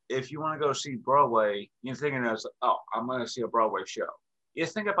if you want to go see Broadway. You're thinking as I'm going to see a Broadway show. You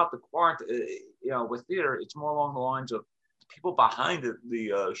think about the quarantine. With theater, it's more along the lines of the people behind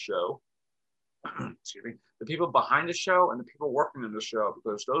the show. Excuse me, the people behind the show and the people working in the show,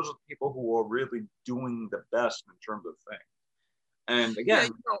 because those are the people who are really doing the best in terms of thing. And again,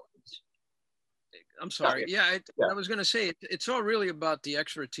 I'm sorry. I was going to say it's all really about the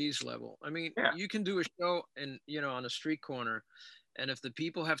expertise level. I mean, you can do a show and on a street corner, and if the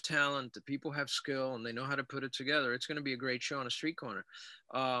people have talent, the people have skill, and they know how to put it together, it's going to be a great show on a street corner.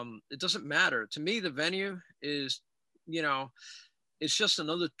 It doesn't matter to me. The venue is, it's just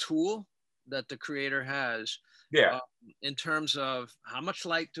another tool that the creator has in terms of how much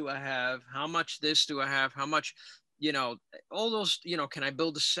light do I have, how much this do I have, how much, all those, can I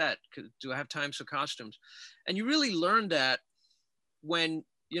build a set? Do I have time for costumes? And you really learn that when,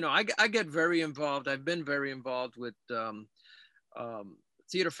 I get very involved. I've been very involved with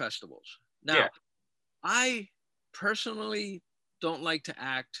theater festivals. Now, I personally don't like to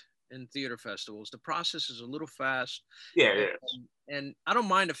act in theater festivals. The process is a little fast. And I don't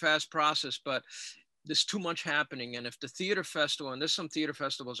mind a fast process, but there's too much happening. And if the theater festival, and there's some theater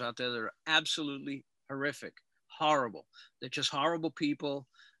festivals out there that are absolutely horrific, horrible. They're just horrible people.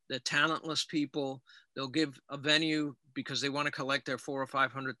 They're talentless people. They'll give a venue because they want to collect their $400 or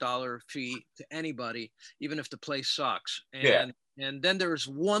 $500 fee to anybody, even if the place sucks. And then there's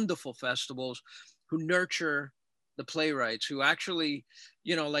wonderful festivals who nurture the playwrights, who actually,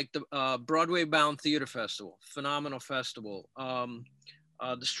 like the Broadway Bound Theater Festival, phenomenal festival.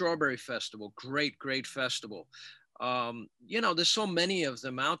 The Strawberry Festival, great festival. There's so many of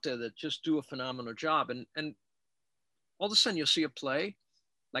them out there that just do a phenomenal job. And all of a sudden you'll see a play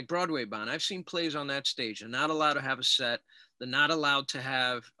like Broadway Bound. I've seen plays on that stage. They're not allowed to have a set. They're not allowed to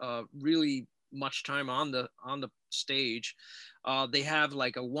have really much time on the stage. They have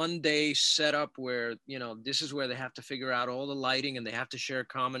like a one-day setup where, this is where they have to figure out all the lighting, and they have to share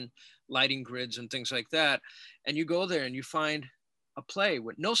common lighting grids and things like that. And you go there and you find a play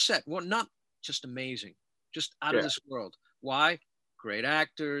with no set, well, not just amazing, just out of this world. Why? Great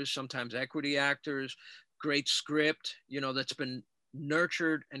actors, sometimes equity actors, great script, that's been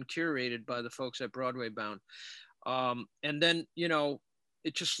nurtured and curated by the folks at Broadway Bound. And then,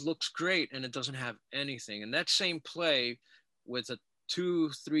 it just looks great, and it doesn't have anything. And that same play with a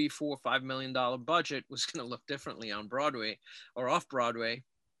 $2, $3, $4, $5 million budget was going to look differently on Broadway or off Broadway,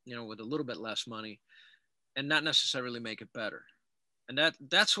 with a little bit less money, and not necessarily make it better. And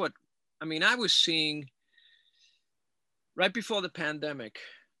that's what, I was seeing right before the pandemic.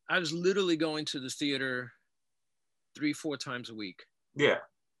 I was literally going to the theater 3-4 times a week. Yeah.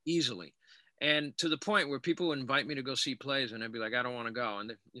 Easily. And to the point where people would invite me to go see plays, and I'd be like, I don't want to go. And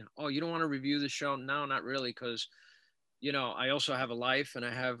they, oh, you don't want to review the show? No, not really, because I also have a life and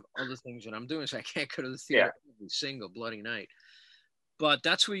I have other things that I'm doing, so I can't go to the theater every single bloody night. But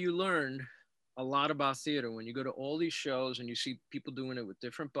that's where you learn a lot about theater, when you go to all these shows and you see people doing it with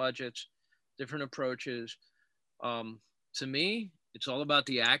different budgets, different approaches. To me, it's all about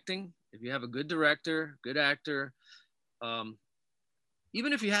the acting. If you have a good director, good actor,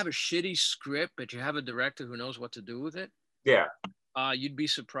 even if you have a shitty script, but you have a director who knows what to do with it, you'd be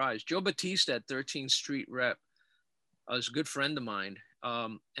surprised. Joe Batista at 13th Street Rep is a good friend of mine,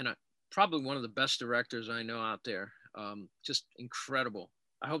 and probably one of the best directors I know out there. Just incredible,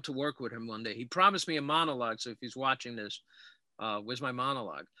 I hope to work with him one day. He promised me a monologue. So if he's watching this, where's my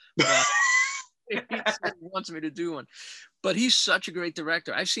monologue? But he said he wants me to do one. But he's such a great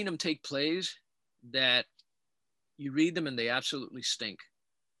director. I've seen him take plays that you read them and they absolutely stink.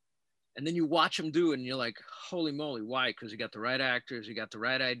 And then you watch him do it and you're like, holy moly, why? Because he got the right actors, he got the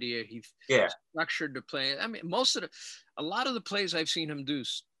right idea, he structured the play. I mean, a lot of the plays I've seen him do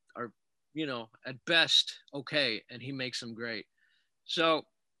are, you know, at best okay, and he makes them great. So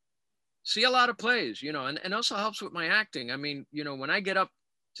see a lot of plays, you know, and also helps with my acting. I mean, you know, when I get up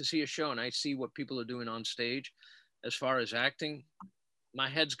to see a show and I see what people are doing on stage as far as acting, my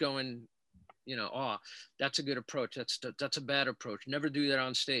head's going, you know, oh, that's a good approach. That's a bad approach. Never do that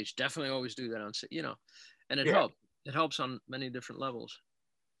on stage. Definitely always do that on stage, you know, and it helps. It helps on many different levels.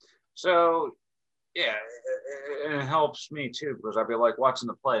 So, yeah, it helps me too, because I'd be like watching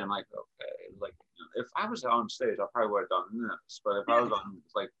the play. I'm like, okay, like if I was on stage, I probably would have done this. But if I was on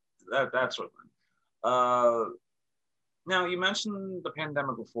like that sort of thing. Now you mentioned the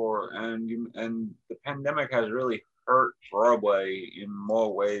pandemic before, and the pandemic has really hurt Broadway in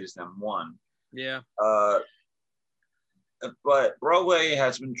more ways than one. Yeah. But Broadway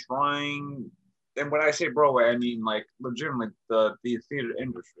has been trying, and when I say Broadway, I mean like legitimately the theater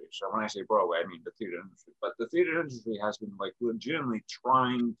industry. So when I say Broadway, I mean the theater industry. But the theater industry has been like legitimately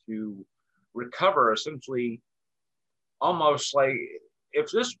trying to recover, essentially, almost like if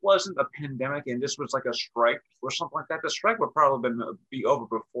this wasn't a pandemic and this was like a strike or something like that, the strike would probably be over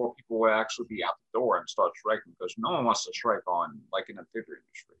before people would actually be out the door and start striking, because no one wants to strike on like in the theater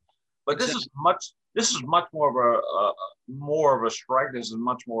industry. But this is much more of a strike. This is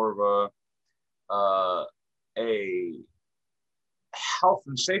much more of a health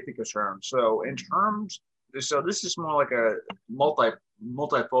and safety concern. So this is more like a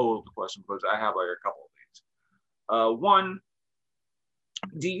multifold question, because I have like a couple of things. One,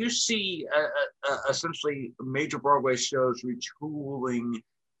 do you see essentially major Broadway shows retooling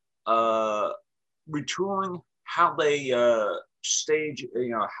how they stage, you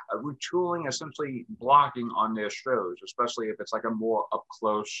know, retooling, essentially blocking on their shows, especially if it's like a more up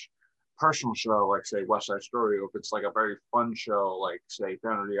close personal show, like say West Side Story, or if it's like a very fun show, like say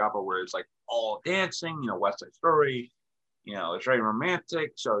Phantom of the Opera, where it's like all dancing, you know, West Side Story, you know, it's very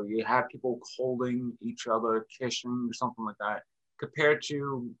romantic. So you have people holding each other, kissing, or something like that, compared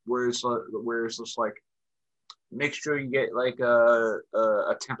to where it's just like, make sure you get like a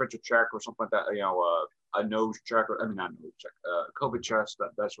temperature check or something like that, you know, a nose check, or I mean, not nose check, COVID test,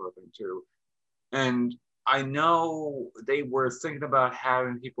 that sort of thing too. And I know they were thinking about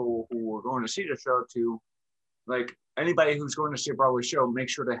having people who were going to see the show to, like, anybody who's going to see a Broadway show, make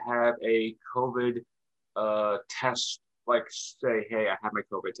sure to have a COVID test, like say, hey, I had my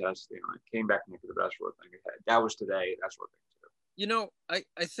COVID test, you know, I came back negative, that sort of thing. That was today, that sort of thing too. You know, I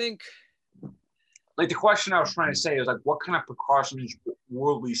think, like, the question I was trying to say is like, what kind of precautions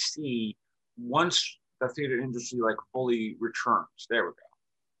will we see once the theater industry like fully returns? There we go.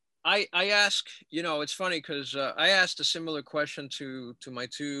 I ask, you know, it's funny because I asked a similar question to my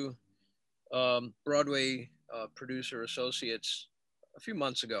two Broadway producer associates a few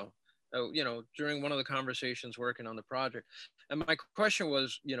months ago, you know, during one of the conversations working on the project. And my question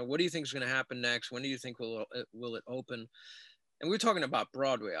was, you know, what do you think is going to happen next? When do you think will it open? And we're talking about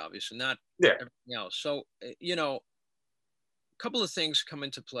Broadway, obviously, not everything else. So, you know, a couple of things come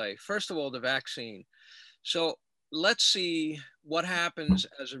into play. First of all, the vaccine. So let's see what happens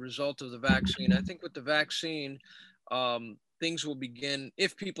as a result of the vaccine. I think with the vaccine, things will begin,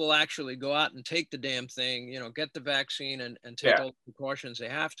 if people actually go out and take the damn thing, you know, get the vaccine and take all the precautions they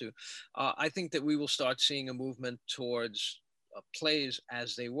have to. I think that we will start seeing a movement towards plays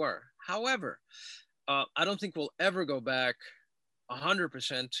as they were. However, I don't think we'll ever go back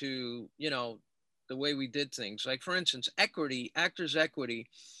 100% to, you know, the way we did things. Like, for instance, actors' equity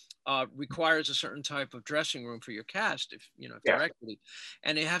requires a certain type of dressing room for your cast, if they're equity,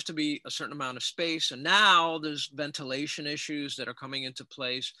 and it has to be a certain amount of space. And now there's ventilation issues that are coming into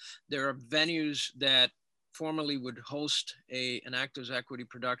place. There are venues that formerly would host an actors' equity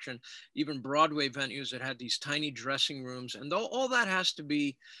production, even Broadway venues that had these tiny dressing rooms, and all that has to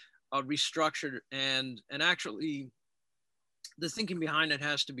be restructured, and actually the thinking behind it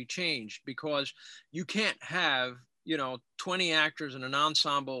has to be changed, because you can't have 20 actors in an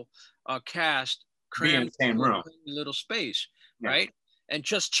ensemble cast crammed in the same room, little space, right? And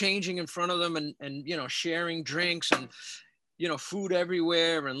just changing in front of them, and sharing drinks, and food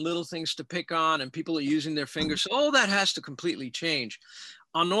everywhere, and little things to pick on, and people are using their fingers. So all that has to completely change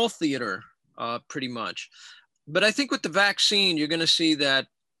on all theater, pretty much. But I think with the vaccine, you're going to see that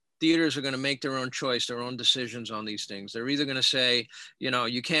theaters are going to make their own choice, their own decisions on these things. They're either going to say, you know,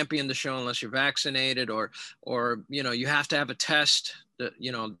 you can't be in the show unless you're vaccinated, or you know, you have to have a test,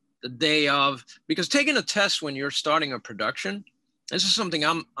 you know, the day of, because taking a test when you're starting a production, this is something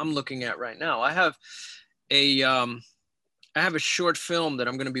I'm looking at right now. A I have a short film that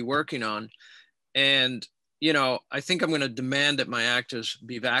I'm going to be working on, and you know, I think I'm going to demand that my actors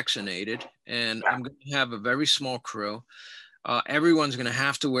be vaccinated, and I'm going to have a very small crew. Everyone's going to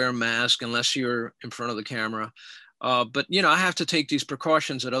have to wear a mask unless you're in front of the camera. But you know, I have to take these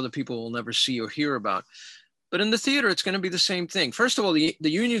precautions that other people will never see or hear about. But in the theater, it's going to be the same thing. First of all, the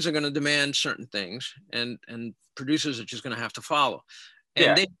unions are going to demand certain things, and producers are just going to have to follow.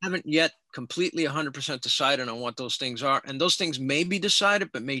 And they haven't yet completely 100% decided on what those things are. And those things may be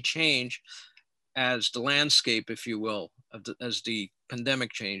decided, but may change as the landscape, if you will, as the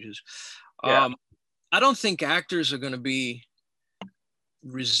pandemic changes. I don't think actors are going to be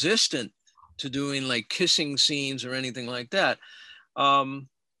resistant to doing like kissing scenes or anything like that.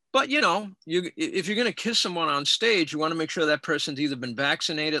 But you know, if you're going to kiss someone on stage, you want to make sure that person's either been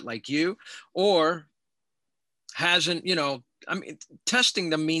vaccinated like you, or hasn't, you know, I mean, testing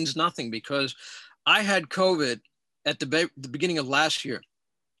them means nothing, because I had COVID at the beginning of last year.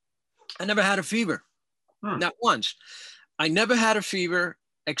 I never had a fever, not once. I never had a fever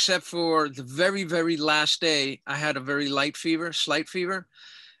except for the very, very last day. I had a very light fever, slight fever.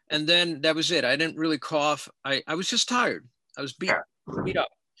 And then that was it. I didn't really cough. I was just tired. I was beat up.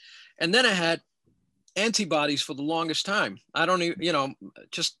 And then I had antibodies for the longest time. I don't even, you know,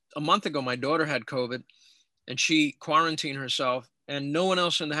 just a month ago, my daughter had COVID and she quarantined herself and no one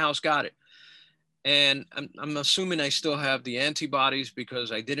else in the house got it. And I'm assuming I still have the antibodies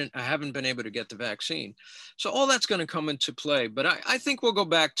because I haven't been able to get the vaccine. So all that's going to come into play. But I think we'll go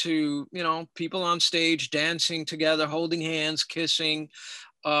back to, you know, people on stage dancing together, holding hands, kissing,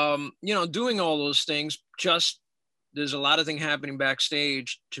 you know, doing all those things. Just there's a lot of things happening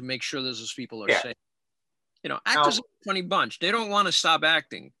backstage to make sure those people are safe. You know, actors are a funny bunch. They don't want to stop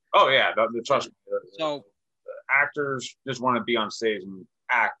acting. Oh, yeah. Trust me. So actors just want to be on stage and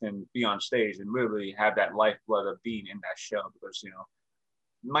act and be on stage and really have that lifeblood of being in that show, because, you know,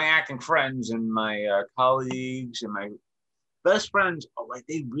 my acting friends and my colleagues and my best friends are like,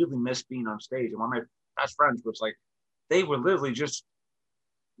 they really miss being on stage. And one of my best friends was like, they literally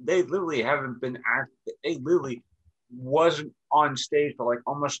haven't been acting. They literally wasn't on stage for like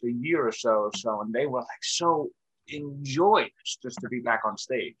almost a year or so. And they were like so enjoyed just to be back on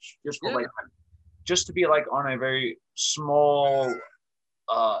stage, just to be like on a very small,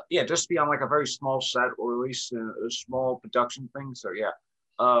 just to be on like a very small set, or at least a small production thing. So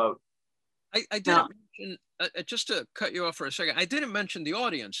I didn't mention, just to cut you off for a second, I didn't mention the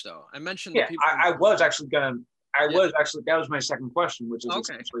audience though. I mentioned the people. I was actually that was my second question, which is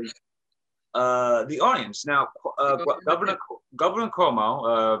essentially the audience. Now, Governor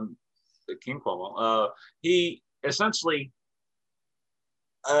Cuomo, King Cuomo, he essentially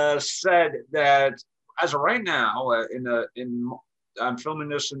said that as of right now, I'm filming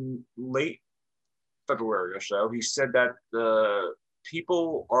this in late February or so. He said that the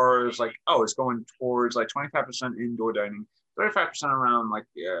people are like, it's going towards like 25% indoor dining, 35% around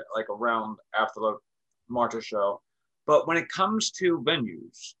around after the March or so. But when it comes to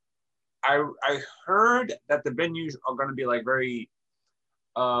venues, I heard that the venues are going to be like very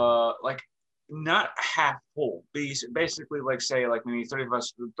not half full, basically like say like maybe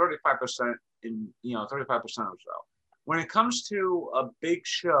 35% in, you know, 35% or so. When it comes to a big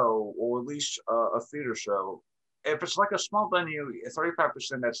show, or at least a theater show, if it's like a small venue,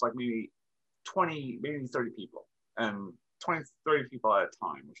 35%, that's like maybe 20, maybe 30 people, and 20, 30 people at a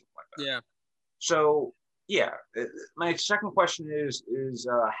time or something like that. Yeah. So my second question is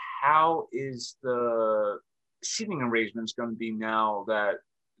how is the seating arrangements going to be now that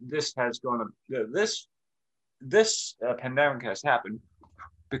this pandemic has happened,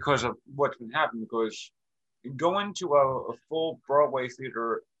 because of what's been happening? Because going to a full Broadway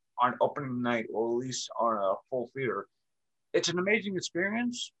theater on opening night, or at least on a full theater, it's an amazing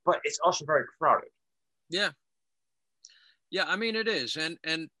experience, but it's also very crowded. Yeah. I mean, it is,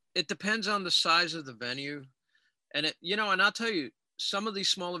 and it depends on the size of the venue, and and I'll tell you, some of these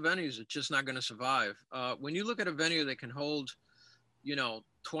smaller venues are just not going to survive. When you look at a venue that can hold,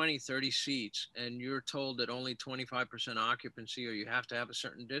 20, 30 seats, and you're told that only 25% occupancy, or you have to have a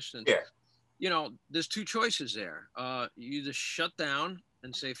certain distance. Yeah. There's two choices there. You either shut down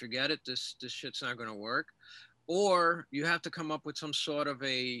and say, forget it, this shit's not going to work, or you have to come up with some sort of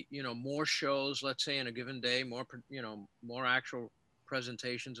a, more shows, let's say in a given day, more actual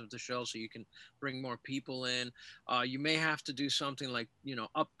presentations of the show so you can bring more people in. You may have to do something like,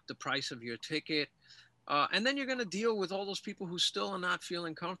 up the price of your ticket. And then you're going to deal with all those people who still are not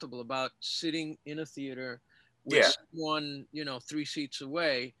feeling comfortable about sitting in a theater with someone, 3 seats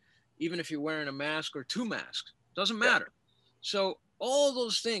away, even if you're wearing a mask or 2 masks. Doesn't matter. So all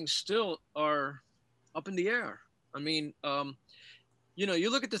those things still are up in the air. I mean, you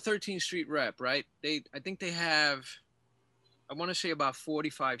look at the 13th Street Rep, right? I think they have, I want to say about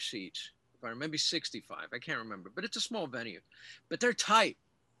 45 seats, if I remember, maybe 65. I can't remember, but it's a small venue. But they're tight.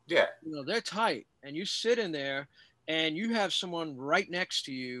 Yeah. They're tight, and you sit in there, and you have someone right next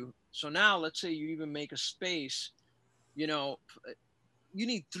to you. So now, let's say you even make a space. You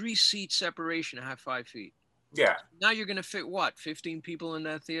need 3 seat separation to have 5 feet. Yeah. Now you're going to fit what, 15 people in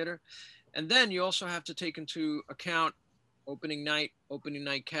that theater, and then you also have to take into account opening night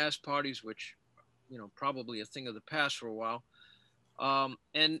cast parties, which, probably a thing of the past for a while.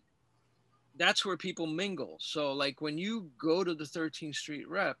 And that's where people mingle. So like when you go to the 13th Street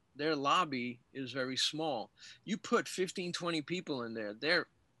Rep, their lobby is very small. You put 15, 20 people in there, they're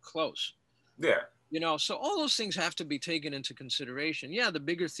close. Yeah. So all those things have to be taken into consideration. Yeah, the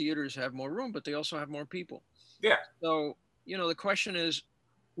bigger theaters have more room, but they also have more people. Yeah. So, the question is,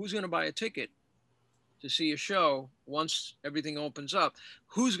 who's going to buy a ticket to see a show once everything opens up?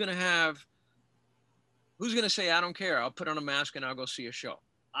 Who's going to say, I don't care, I'll put on a mask and I'll go see a show?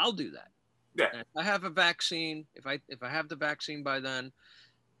 I'll do that. Yeah. And if I have a vaccine, if I have the vaccine by then,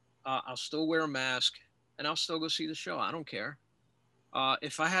 I'll still wear a mask and I'll still go see the show. I don't care.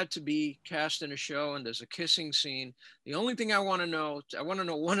 If I had to be cast in a show and there's a kissing scene, the only thing I want to know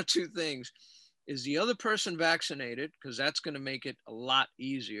 1 or 2 things. Is the other person vaccinated? Because that's going to make it a lot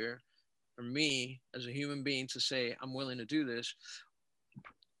easier for me as a human being to say, I'm willing to do this.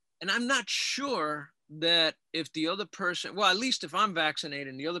 And I'm not sure that if the other person, well, at least if I'm vaccinated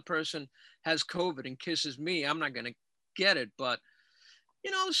and the other person has COVID and kisses me, I'm not going to get it. But,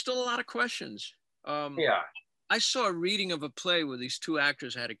 there's still a lot of questions. I saw a reading of a play where these 2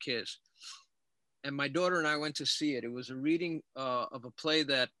 actors had a kiss. And my daughter and I went to see it. It was a reading of a play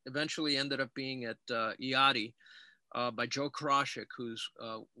that eventually ended up being at IATI by Joe Karashik, who's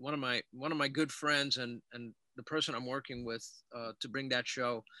one of my good friends and the person I'm working with to bring that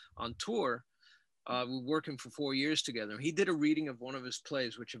show on tour. We were working for 4 years together. He did a reading of one of his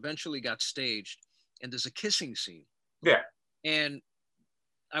plays, which eventually got staged. And there's a kissing scene. Yeah. And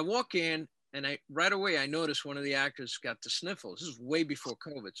I walk in, and right away I noticed one of the actors got the sniffles. This is way before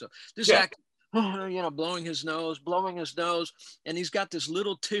COVID. So this actor, blowing his nose, and he's got this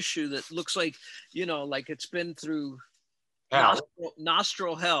little tissue that looks like, like it's been through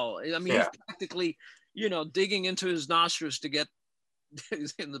nostril hell. I mean, he's practically, digging into his nostrils to get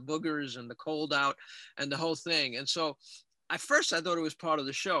the boogers and the cold out and the whole thing. And so at first I thought it was part of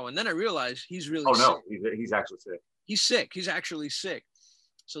the show. And then I realized he's really sick. He's actually sick. He's sick. He's actually sick.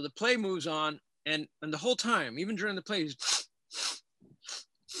 So the play moves on, and the whole time, even during the play, he's,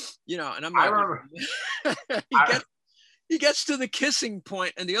 and I'm like, I remember. he gets to the kissing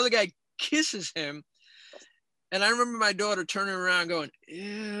point, and the other guy kisses him. And I remember my daughter turning around going,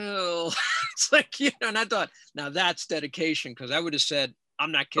 ew. It's like, and I thought, now that's dedication, because I would have said,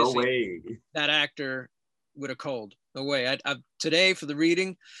 I'm not kissing that actor with a cold. No way. Today for the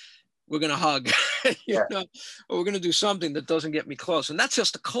reading, we're going to hug, or we're going to do something that doesn't get me close. And that's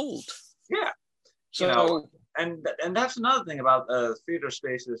just a cold. Yeah. So, and that's another thing about theater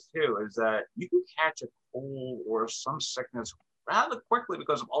spaces too, is that you can catch a cold or some sickness rather quickly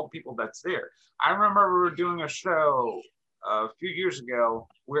because of all the people that's there. I remember we were doing a show a few years ago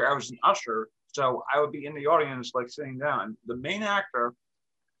where I was an usher. So I would be in the audience, like sitting down. And the main actor,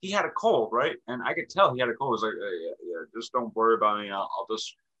 he had a cold, right? And I could tell he had a cold. It was like, just don't worry about me. I'll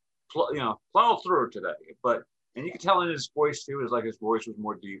just, plow through it today. And you could tell in his voice too, his voice was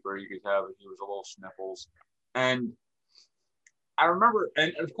more deeper. You could have, he was a little sniffles. And I remember,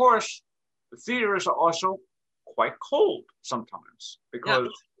 and of course, the theaters are also quite cold sometimes because,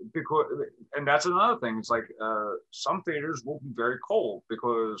 and that's another thing. It's like some theaters will be very cold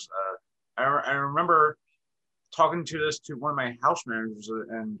because I remember talking to one of my house managers,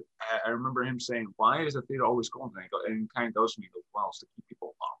 and I remember him saying, "Why is the theater always cold?" And he kind of goes to me, "Well, it's to keep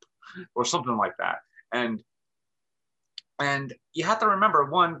people up," or something like that. And you have to remember,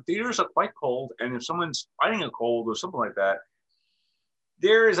 one, theaters are quite cold, and if someone's fighting a cold or something like that,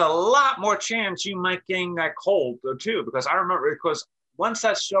 there is a lot more chance you might gain that cold too. Because I remember, because once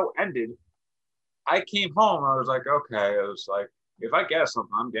that show ended, I came home. I was like, okay. I was like, if I get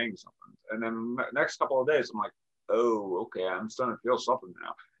something, I'm getting something. And then the next couple of days, I'm like, oh, okay, I'm starting to feel something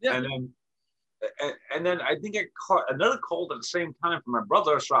now. Yeah. And then and then I think I caught another cold at the same time from my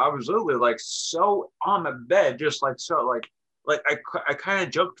brother. So I was literally like so on the bed, just like so like I kind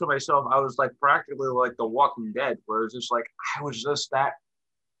of joked to myself. I was like practically like The Walking Dead, where it's just like I was just that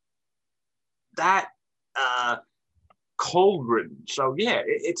uh cold ridden. So yeah,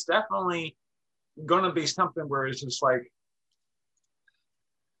 it's definitely gonna be something where it's just like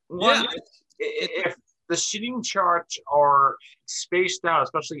one Yeah, if the seating charts are spaced out,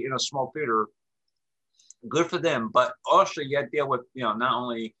 especially in a small theater, good for them. But also you have to deal with not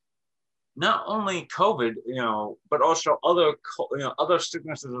only COVID, but also other other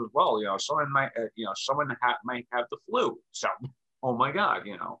sicknesses as well. Someone might might have the flu. So oh my God,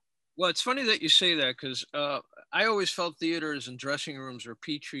 well, it's funny that you say that because I always felt theaters and dressing rooms were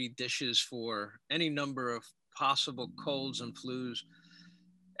petri dishes for any number of possible colds and flus.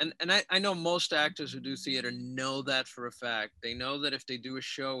 And I know most actors who do theater know that for a fact. They know that if they do a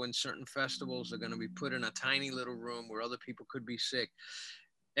show in certain festivals, they're going to be put in a tiny little room where other people could be sick.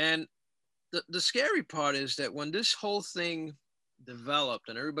 And the scary part is that when this whole thing developed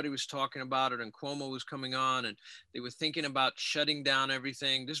and everybody was talking about it and Cuomo was coming on and they were thinking about shutting down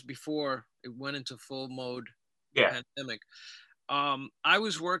everything, this before it went into full mode yeah, pandemic. I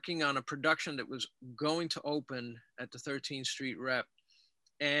was working on a production that was going to open at the 13th Street Rep.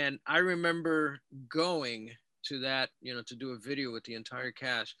 And I remember going to that, to do a video with the entire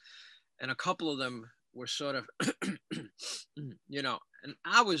cast. And a couple of them were sort of, and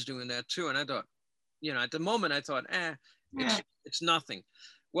I was doing that too. And I thought, at the moment I thought, it's nothing.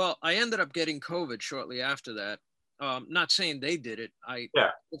 Well, I ended up getting COVID shortly after that. Not saying they did it. I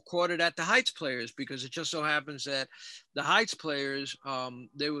yeah, caught it at the Heights Players because it just so happens that the Heights Players,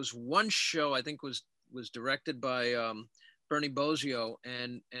 there was one show I think was directed by Bernie Bozio,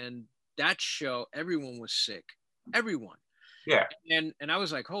 and that show everyone was sick, everyone. yeah. And I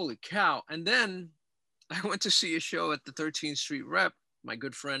was like, holy cow! And then I went to see a show at the 13th Street Rep. My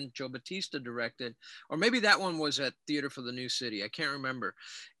good friend Joe Batista directed, or maybe that one was at Theater for the New City. I can't remember.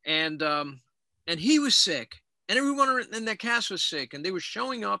 And he was sick, and everyone in that cast was sick, and they were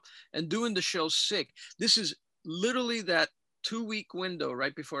showing up and doing the show sick. This is literally that 2-week window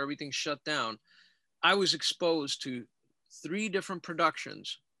right before everything shut down. I was exposed to three different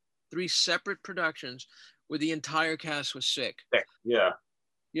productions, three separate productions where the entire cast was sick. Yeah.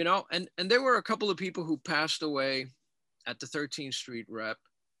 And there were a couple of people who passed away at the 13th Street Rep.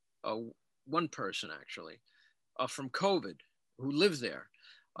 One person actually from COVID who lived there.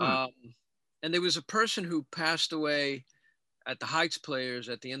 And there was a person who passed away at the Heights Players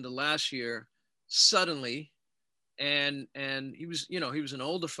at the end of last year suddenly. And he was, he was an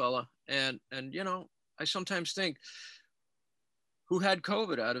older fella. And I sometimes think, who had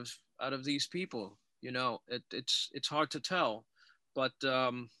COVID out of these people? It's hard to tell. But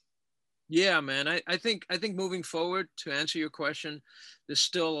yeah, man, I think moving forward, to answer your question, there's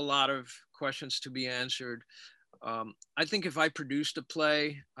still a lot of questions to be answered. I think if I produced a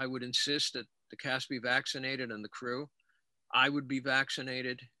play, I would insist that the cast be vaccinated and the crew. I would be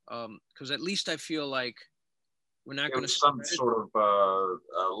vaccinated because at least I feel like we're not going to some sort of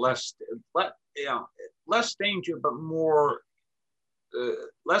less danger, but more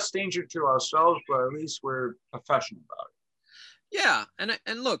less danger to ourselves, but at least we're professional about it. Yeah,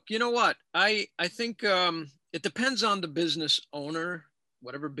 and look, you know what? I think it depends on the business owner,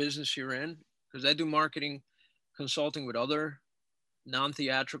 whatever business you're in, because I do marketing consulting with other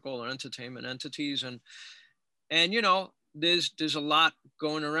non-theatrical or entertainment entities, and there's a lot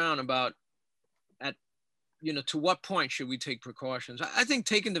going around about to what point should we take precautions. I think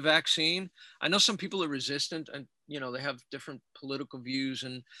taking the vaccine, I know some people are resistant and they have different political views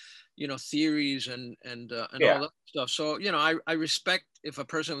and theories and all that stuff. So I respect if a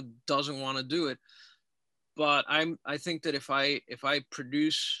person doesn't want to do it, but I think that if I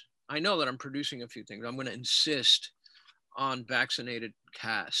produce, I know that I'm producing a few things. I'm going to insist on vaccinated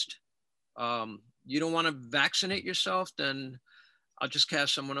cast. You don't want to vaccinate yourself, then I'll just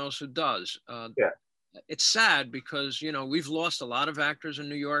cast someone else who does. It's sad because we've lost a lot of actors in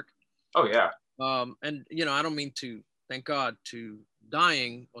New York. Oh yeah. And I don't mean to, thank God, to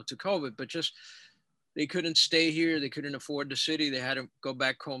dying or to COVID, but just they couldn't stay here. They couldn't afford the city. They had to go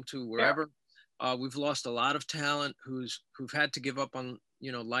back home to wherever. Yeah. We've lost a lot of talent who've had to give up on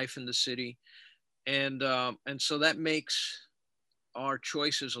life in the city, and so that makes our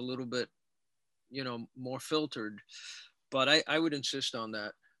choices a little bit more filtered. But I would insist on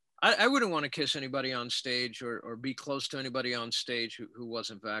that. I wouldn't want to kiss anybody on stage or be close to anybody on stage who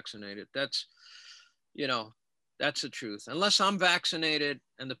wasn't vaccinated. That's the truth. Unless I'm vaccinated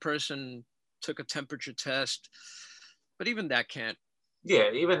and the person took a temperature test, but even that can't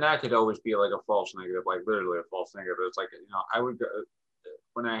Yeah, even that could always be like a false negative, like literally a false negative. It's like, I would go,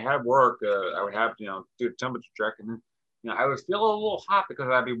 when I had work, I would have, do a temperature check, and then, I would feel a little hot because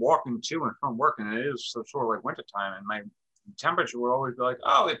I'd be walking to and from work, and it is sort of like wintertime, and my temperature would always be like,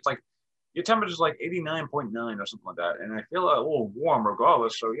 oh, it's like your temperature is like 89.9 or something like that, and I feel a little warm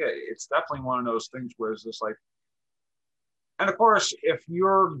regardless. So yeah, it's definitely one of those things where it's just like, and of course, if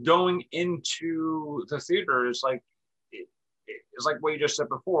you're going into the theater, it's like it's like what you just said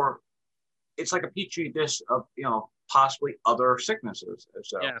before. It's like a petri dish of possibly other sicknesses.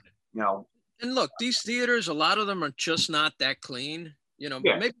 So Yeah. you know, And look, these theaters, a lot of them are just not that clean. yeah,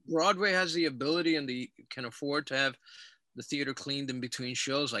 Maybe Broadway has the ability and can afford to have the theater cleaned in between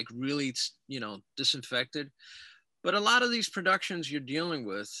shows, like really, disinfected. But a lot of these productions you're dealing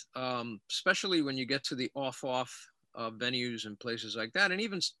with, especially when you get to the off venues and places like that, and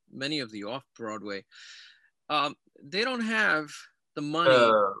even many of the off Broadway, they don't have the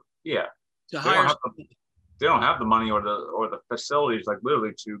money yeah, to they don't hire. have they don't have the money or the facilities, like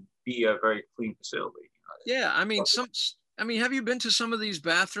literally, to be a very clean facility. Yeah, I mean, have you been to some of these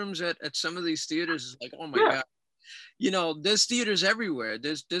bathrooms at some of these theaters? It's like, oh my Yeah. God. There's theaters everywhere.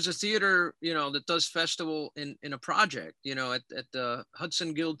 There's a theater, that does festival in a project, at the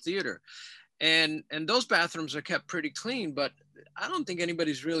Hudson Guild Theater. And those bathrooms are kept pretty clean, but I don't think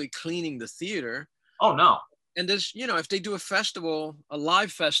anybody's really cleaning the theater. Oh no. And there's, if they do a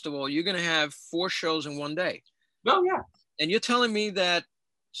live festival, you're going to have 4 shows in one day. Oh yeah. And you're telling me that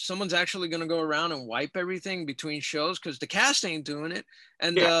someone's actually going to go around and wipe everything between shows, because the cast ain't doing it,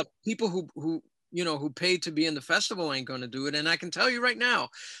 and Yeah. the people who paid to be in the festival ain't going to do it. And I can tell you right now,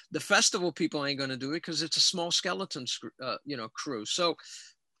 the festival people ain't going to do it because it's a small skeleton crew. So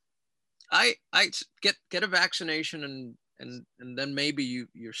I get a vaccination, and then maybe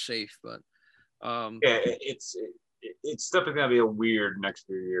you're safe. But Yeah, it's definitely gonna be a weird next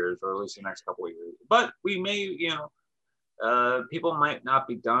few years, or at least the next couple of years. But we may, people might not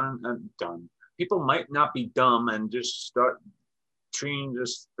be done. People might not be dumb and just start treating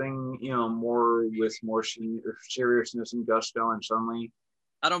this thing, more with more seriousness and gusto, and suddenly.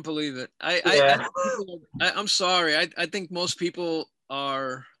 I don't believe it. Yeah. I'm sorry. I think most people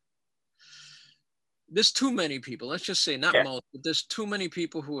are. There's too many people. Let's just say not Yeah. most, but there's too many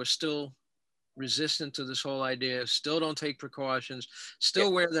people who are still resistant to this whole idea. Still don't take precautions.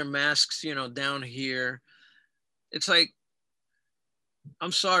 Still wear their masks, down here. It's like,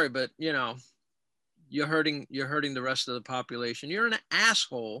 I'm sorry, but you're hurting the rest of the population. You're an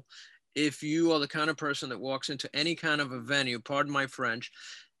asshole if you are the kind of person that walks into any kind of a venue, pardon my French,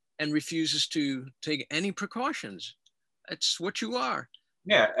 and refuses to take any precautions. That's what you are.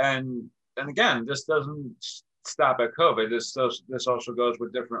 Yeah, and again, this doesn't stop at COVID. This also goes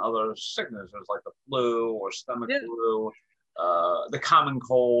with different other sicknesses like the flu or stomach flu, the common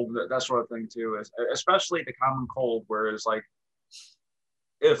cold, that sort of thing too. Especially the common cold, where it's like,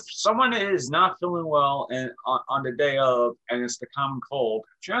 if someone is not feeling well and on the day of, and it's the common cold,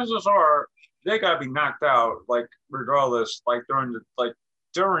 chances are they gotta be knocked out, like regardless, like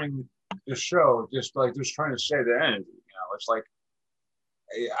during the show, just trying to save their energy. It's like,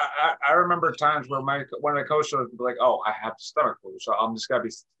 I remember times where one of the coaches would be like, "Oh, I have stomach flu, so I'm just gotta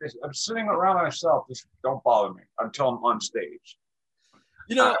be. I'm sitting around myself. Just don't bother me until I'm on stage."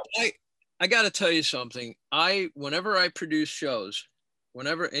 I got to tell you something. Whenever I produce shows,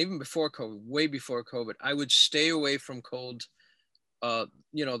 even before COVID, way before COVID, I would stay away from cold. The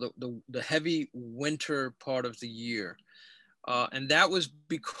heavy winter part of the year, and that was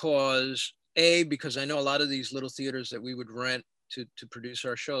because I know a lot of these little theaters that we would rent to produce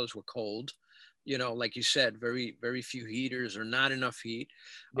our shows were cold, like you said, very, very few heaters or not enough heat.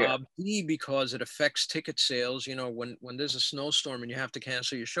 Yeah. B, because it affects ticket sales. When there's a snowstorm and you have to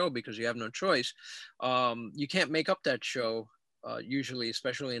cancel your show because you have no choice, you can't make up that show usually,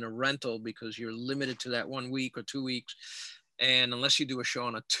 especially in a rental, because you're limited to that 1 week or 2 weeks. And unless you do a show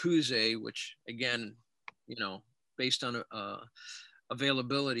on a Tuesday, which again, based on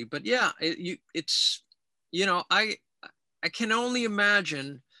availability. But yeah, I can only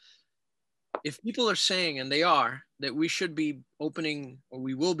imagine if people are saying, and they are, that we should be opening, or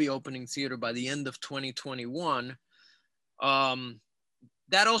we will be opening theater by the end of 2021.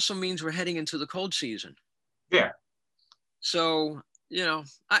 That also means we're heading into the cold season. Yeah. So,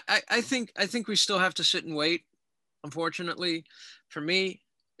 I think we still have to sit and wait. Unfortunately, for me,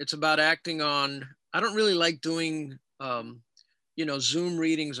 it's about acting on. I don't really like doing, Zoom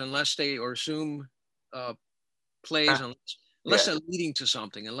readings or Zoom plays unless they're leading to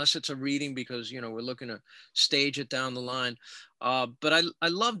something, unless it's a reading because we're looking to stage it down the line. But I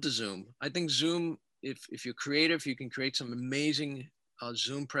love the Zoom. I think Zoom, if you're creative, you can create some amazing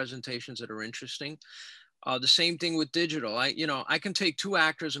Zoom presentations that are interesting. The same thing with digital. I can take two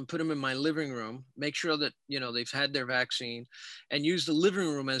actors and put them in my living room, make sure that, they've had their vaccine, and use the living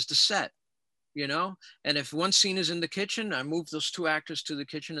room as the set, and if one scene is in the kitchen, I move those two actors to the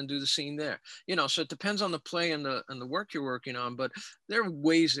kitchen and do the scene there, so it depends on the play and the work you're working on, but there are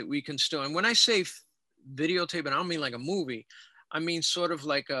ways that we can still, and when I say videotape, and I don't mean like a movie, I mean sort of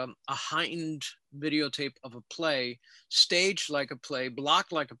like a heightened videotape of a play, staged like a play,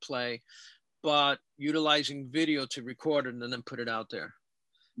 blocked like a play, but utilizing video to record it and then put it out there.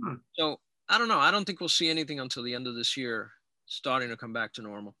 So I don't know. I don't think we'll see anything until the end of this year, starting to come back to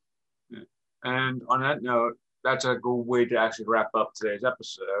normal. Yeah. And on that note, that's a good way to actually wrap up today's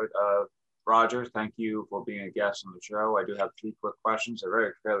episode. Roger, thank you for being a guest on the show. I do have 3 quick questions.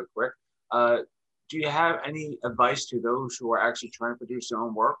 They're fairly quick. Do you have any advice to those who are actually trying to produce their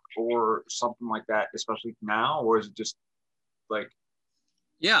own work or something like that, especially now? Or is it just like...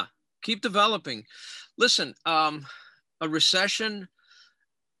 Yeah, keep developing. Listen, a recession,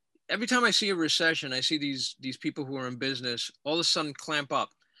 every time I see a recession, I see these people who are in business all of a sudden clamp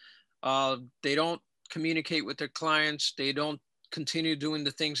up. They don't communicate with their clients. They don't continue doing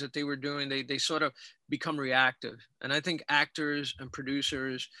the things that they were doing. They sort of become reactive. And I think actors and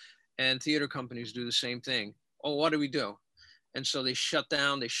producers and theater companies do the same thing. Oh, what do we do? And so they shut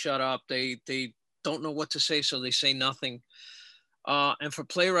down, they shut up, they don't know what to say, so they say nothing. And for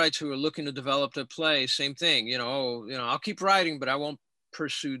playwrights who are looking to develop their play, same thing. I'll keep writing, but I won't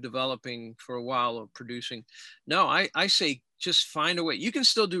pursue developing for a while or producing. No, I say just find a way. You can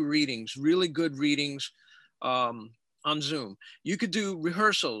still do readings, really good readings on Zoom. You could do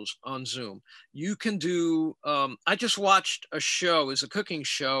rehearsals on Zoom. You can do, I just watched a show, it's a cooking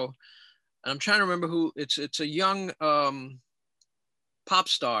show, and I'm trying to remember who, it's a young pop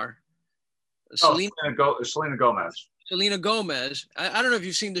star. Selena Gomez. Selena Gomez. I don't know if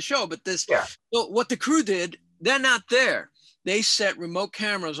you've seen the show, but yeah. So what the crew did, they're not there. They set remote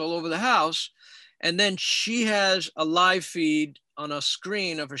cameras all over the house, and then she has a live feed on a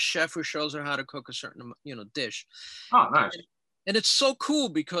screen of a chef who shows her how to cook a certain, dish. Oh, nice. And it's so cool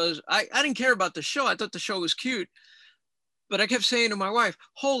because I didn't care about the show. I thought the show was cute, but I kept saying to my wife,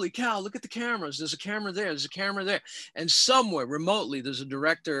 holy cow, look at the cameras. There's a camera there. There's a camera there. And somewhere remotely, there's a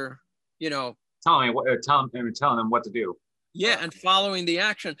director, telling them what to do. Yeah, and following the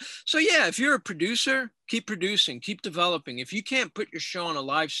action. So yeah, if you're a producer, keep producing, keep developing. If you can't put your show on a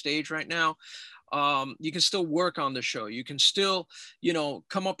live stage right now, you can still work on the show. You can still,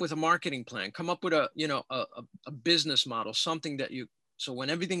 come up with a marketing plan, come up with a business model, something that so when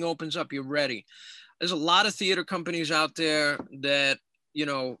everything opens up, you're ready. There's a lot of theater companies out there that,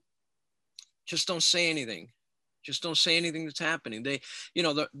 just don't say anything. Just don't say anything that's happening. They,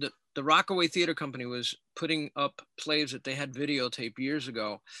 the Rockaway Theater Company was putting up plays that they had videotape years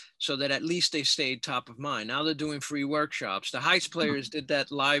ago so that at least they stayed top of mind. Now they're doing free workshops. The Heights Players did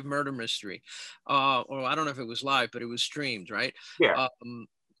that live murder mystery. Or I don't know if it was live, but it was streamed, right? Yeah.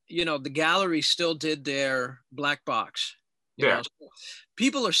 The gallery still did their black box. Yeah. So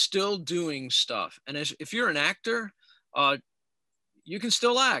people are still doing stuff. And if you're an actor, you can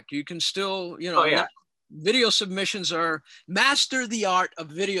still act. You can still, Oh, yeah. Video submissions are master the art of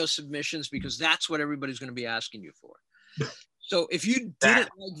video submissions because that's what everybody's going to be asking you for. So if you didn't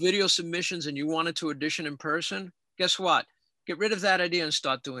like video submissions and you wanted to audition in person, guess what? Get rid of that idea and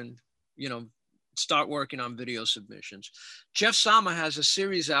start doing, start working on video submissions. Jeff Sama has a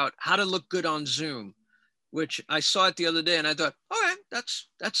series out, How to Look Good on Zoom, which I saw it the other day and I thought, all right, that's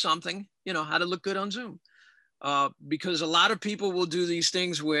something, how to look good on Zoom. Because a lot of people will do these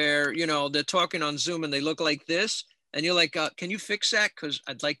things where, they're talking on Zoom and they look like this. And you're like, can you fix that? Because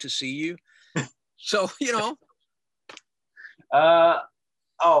I'd like to see you. So,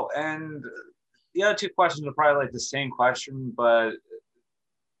 And the other 2 questions are probably like the same question, but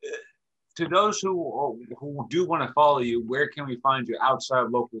to those who do want to follow you, where can we find you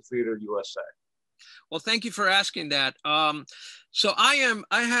outside Local Theater USA? Well, thank you for asking that. So I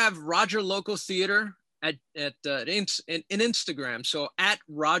have Roger Local Theater in Instagram. So at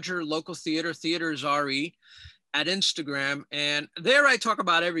Roger Local Theater, theater is RE, at Instagram. And there I talk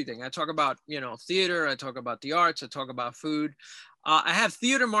about everything. I talk about, theater, I talk about the arts, I talk about food. I have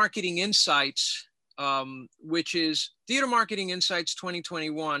Theater Marketing Insights, which is Theater Marketing Insights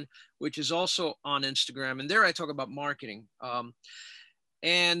 2021, which is also on Instagram. And there I talk about marketing.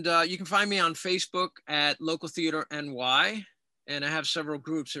 And you can find me on Facebook at Local Theater NY. And I have several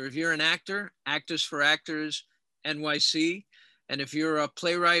groups. So if you're an actor, Actors for Actors NYC. And if you're a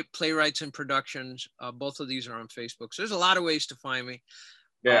playwright, Playwrights in Productions, both of these are on Facebook. So there's a lot of ways to find me.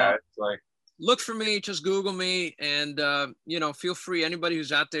 Yeah, it's like look for me, just Google me, and feel free. Anybody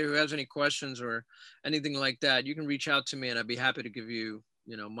who's out there who has any questions or anything like that, you can reach out to me, and I'd be happy to give you,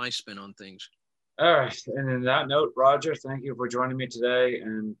 my spin on things. All right. And in that note, Roger, thank you for joining me today.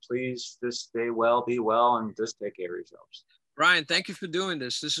 And please just stay well, be well, and just take care of yourselves. Brian, thank you for doing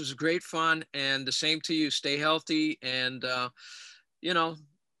this. This was great fun. And the same to you. Stay healthy. And,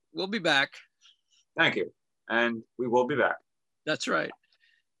 we'll be back. Thank you. And we will be back. That's right.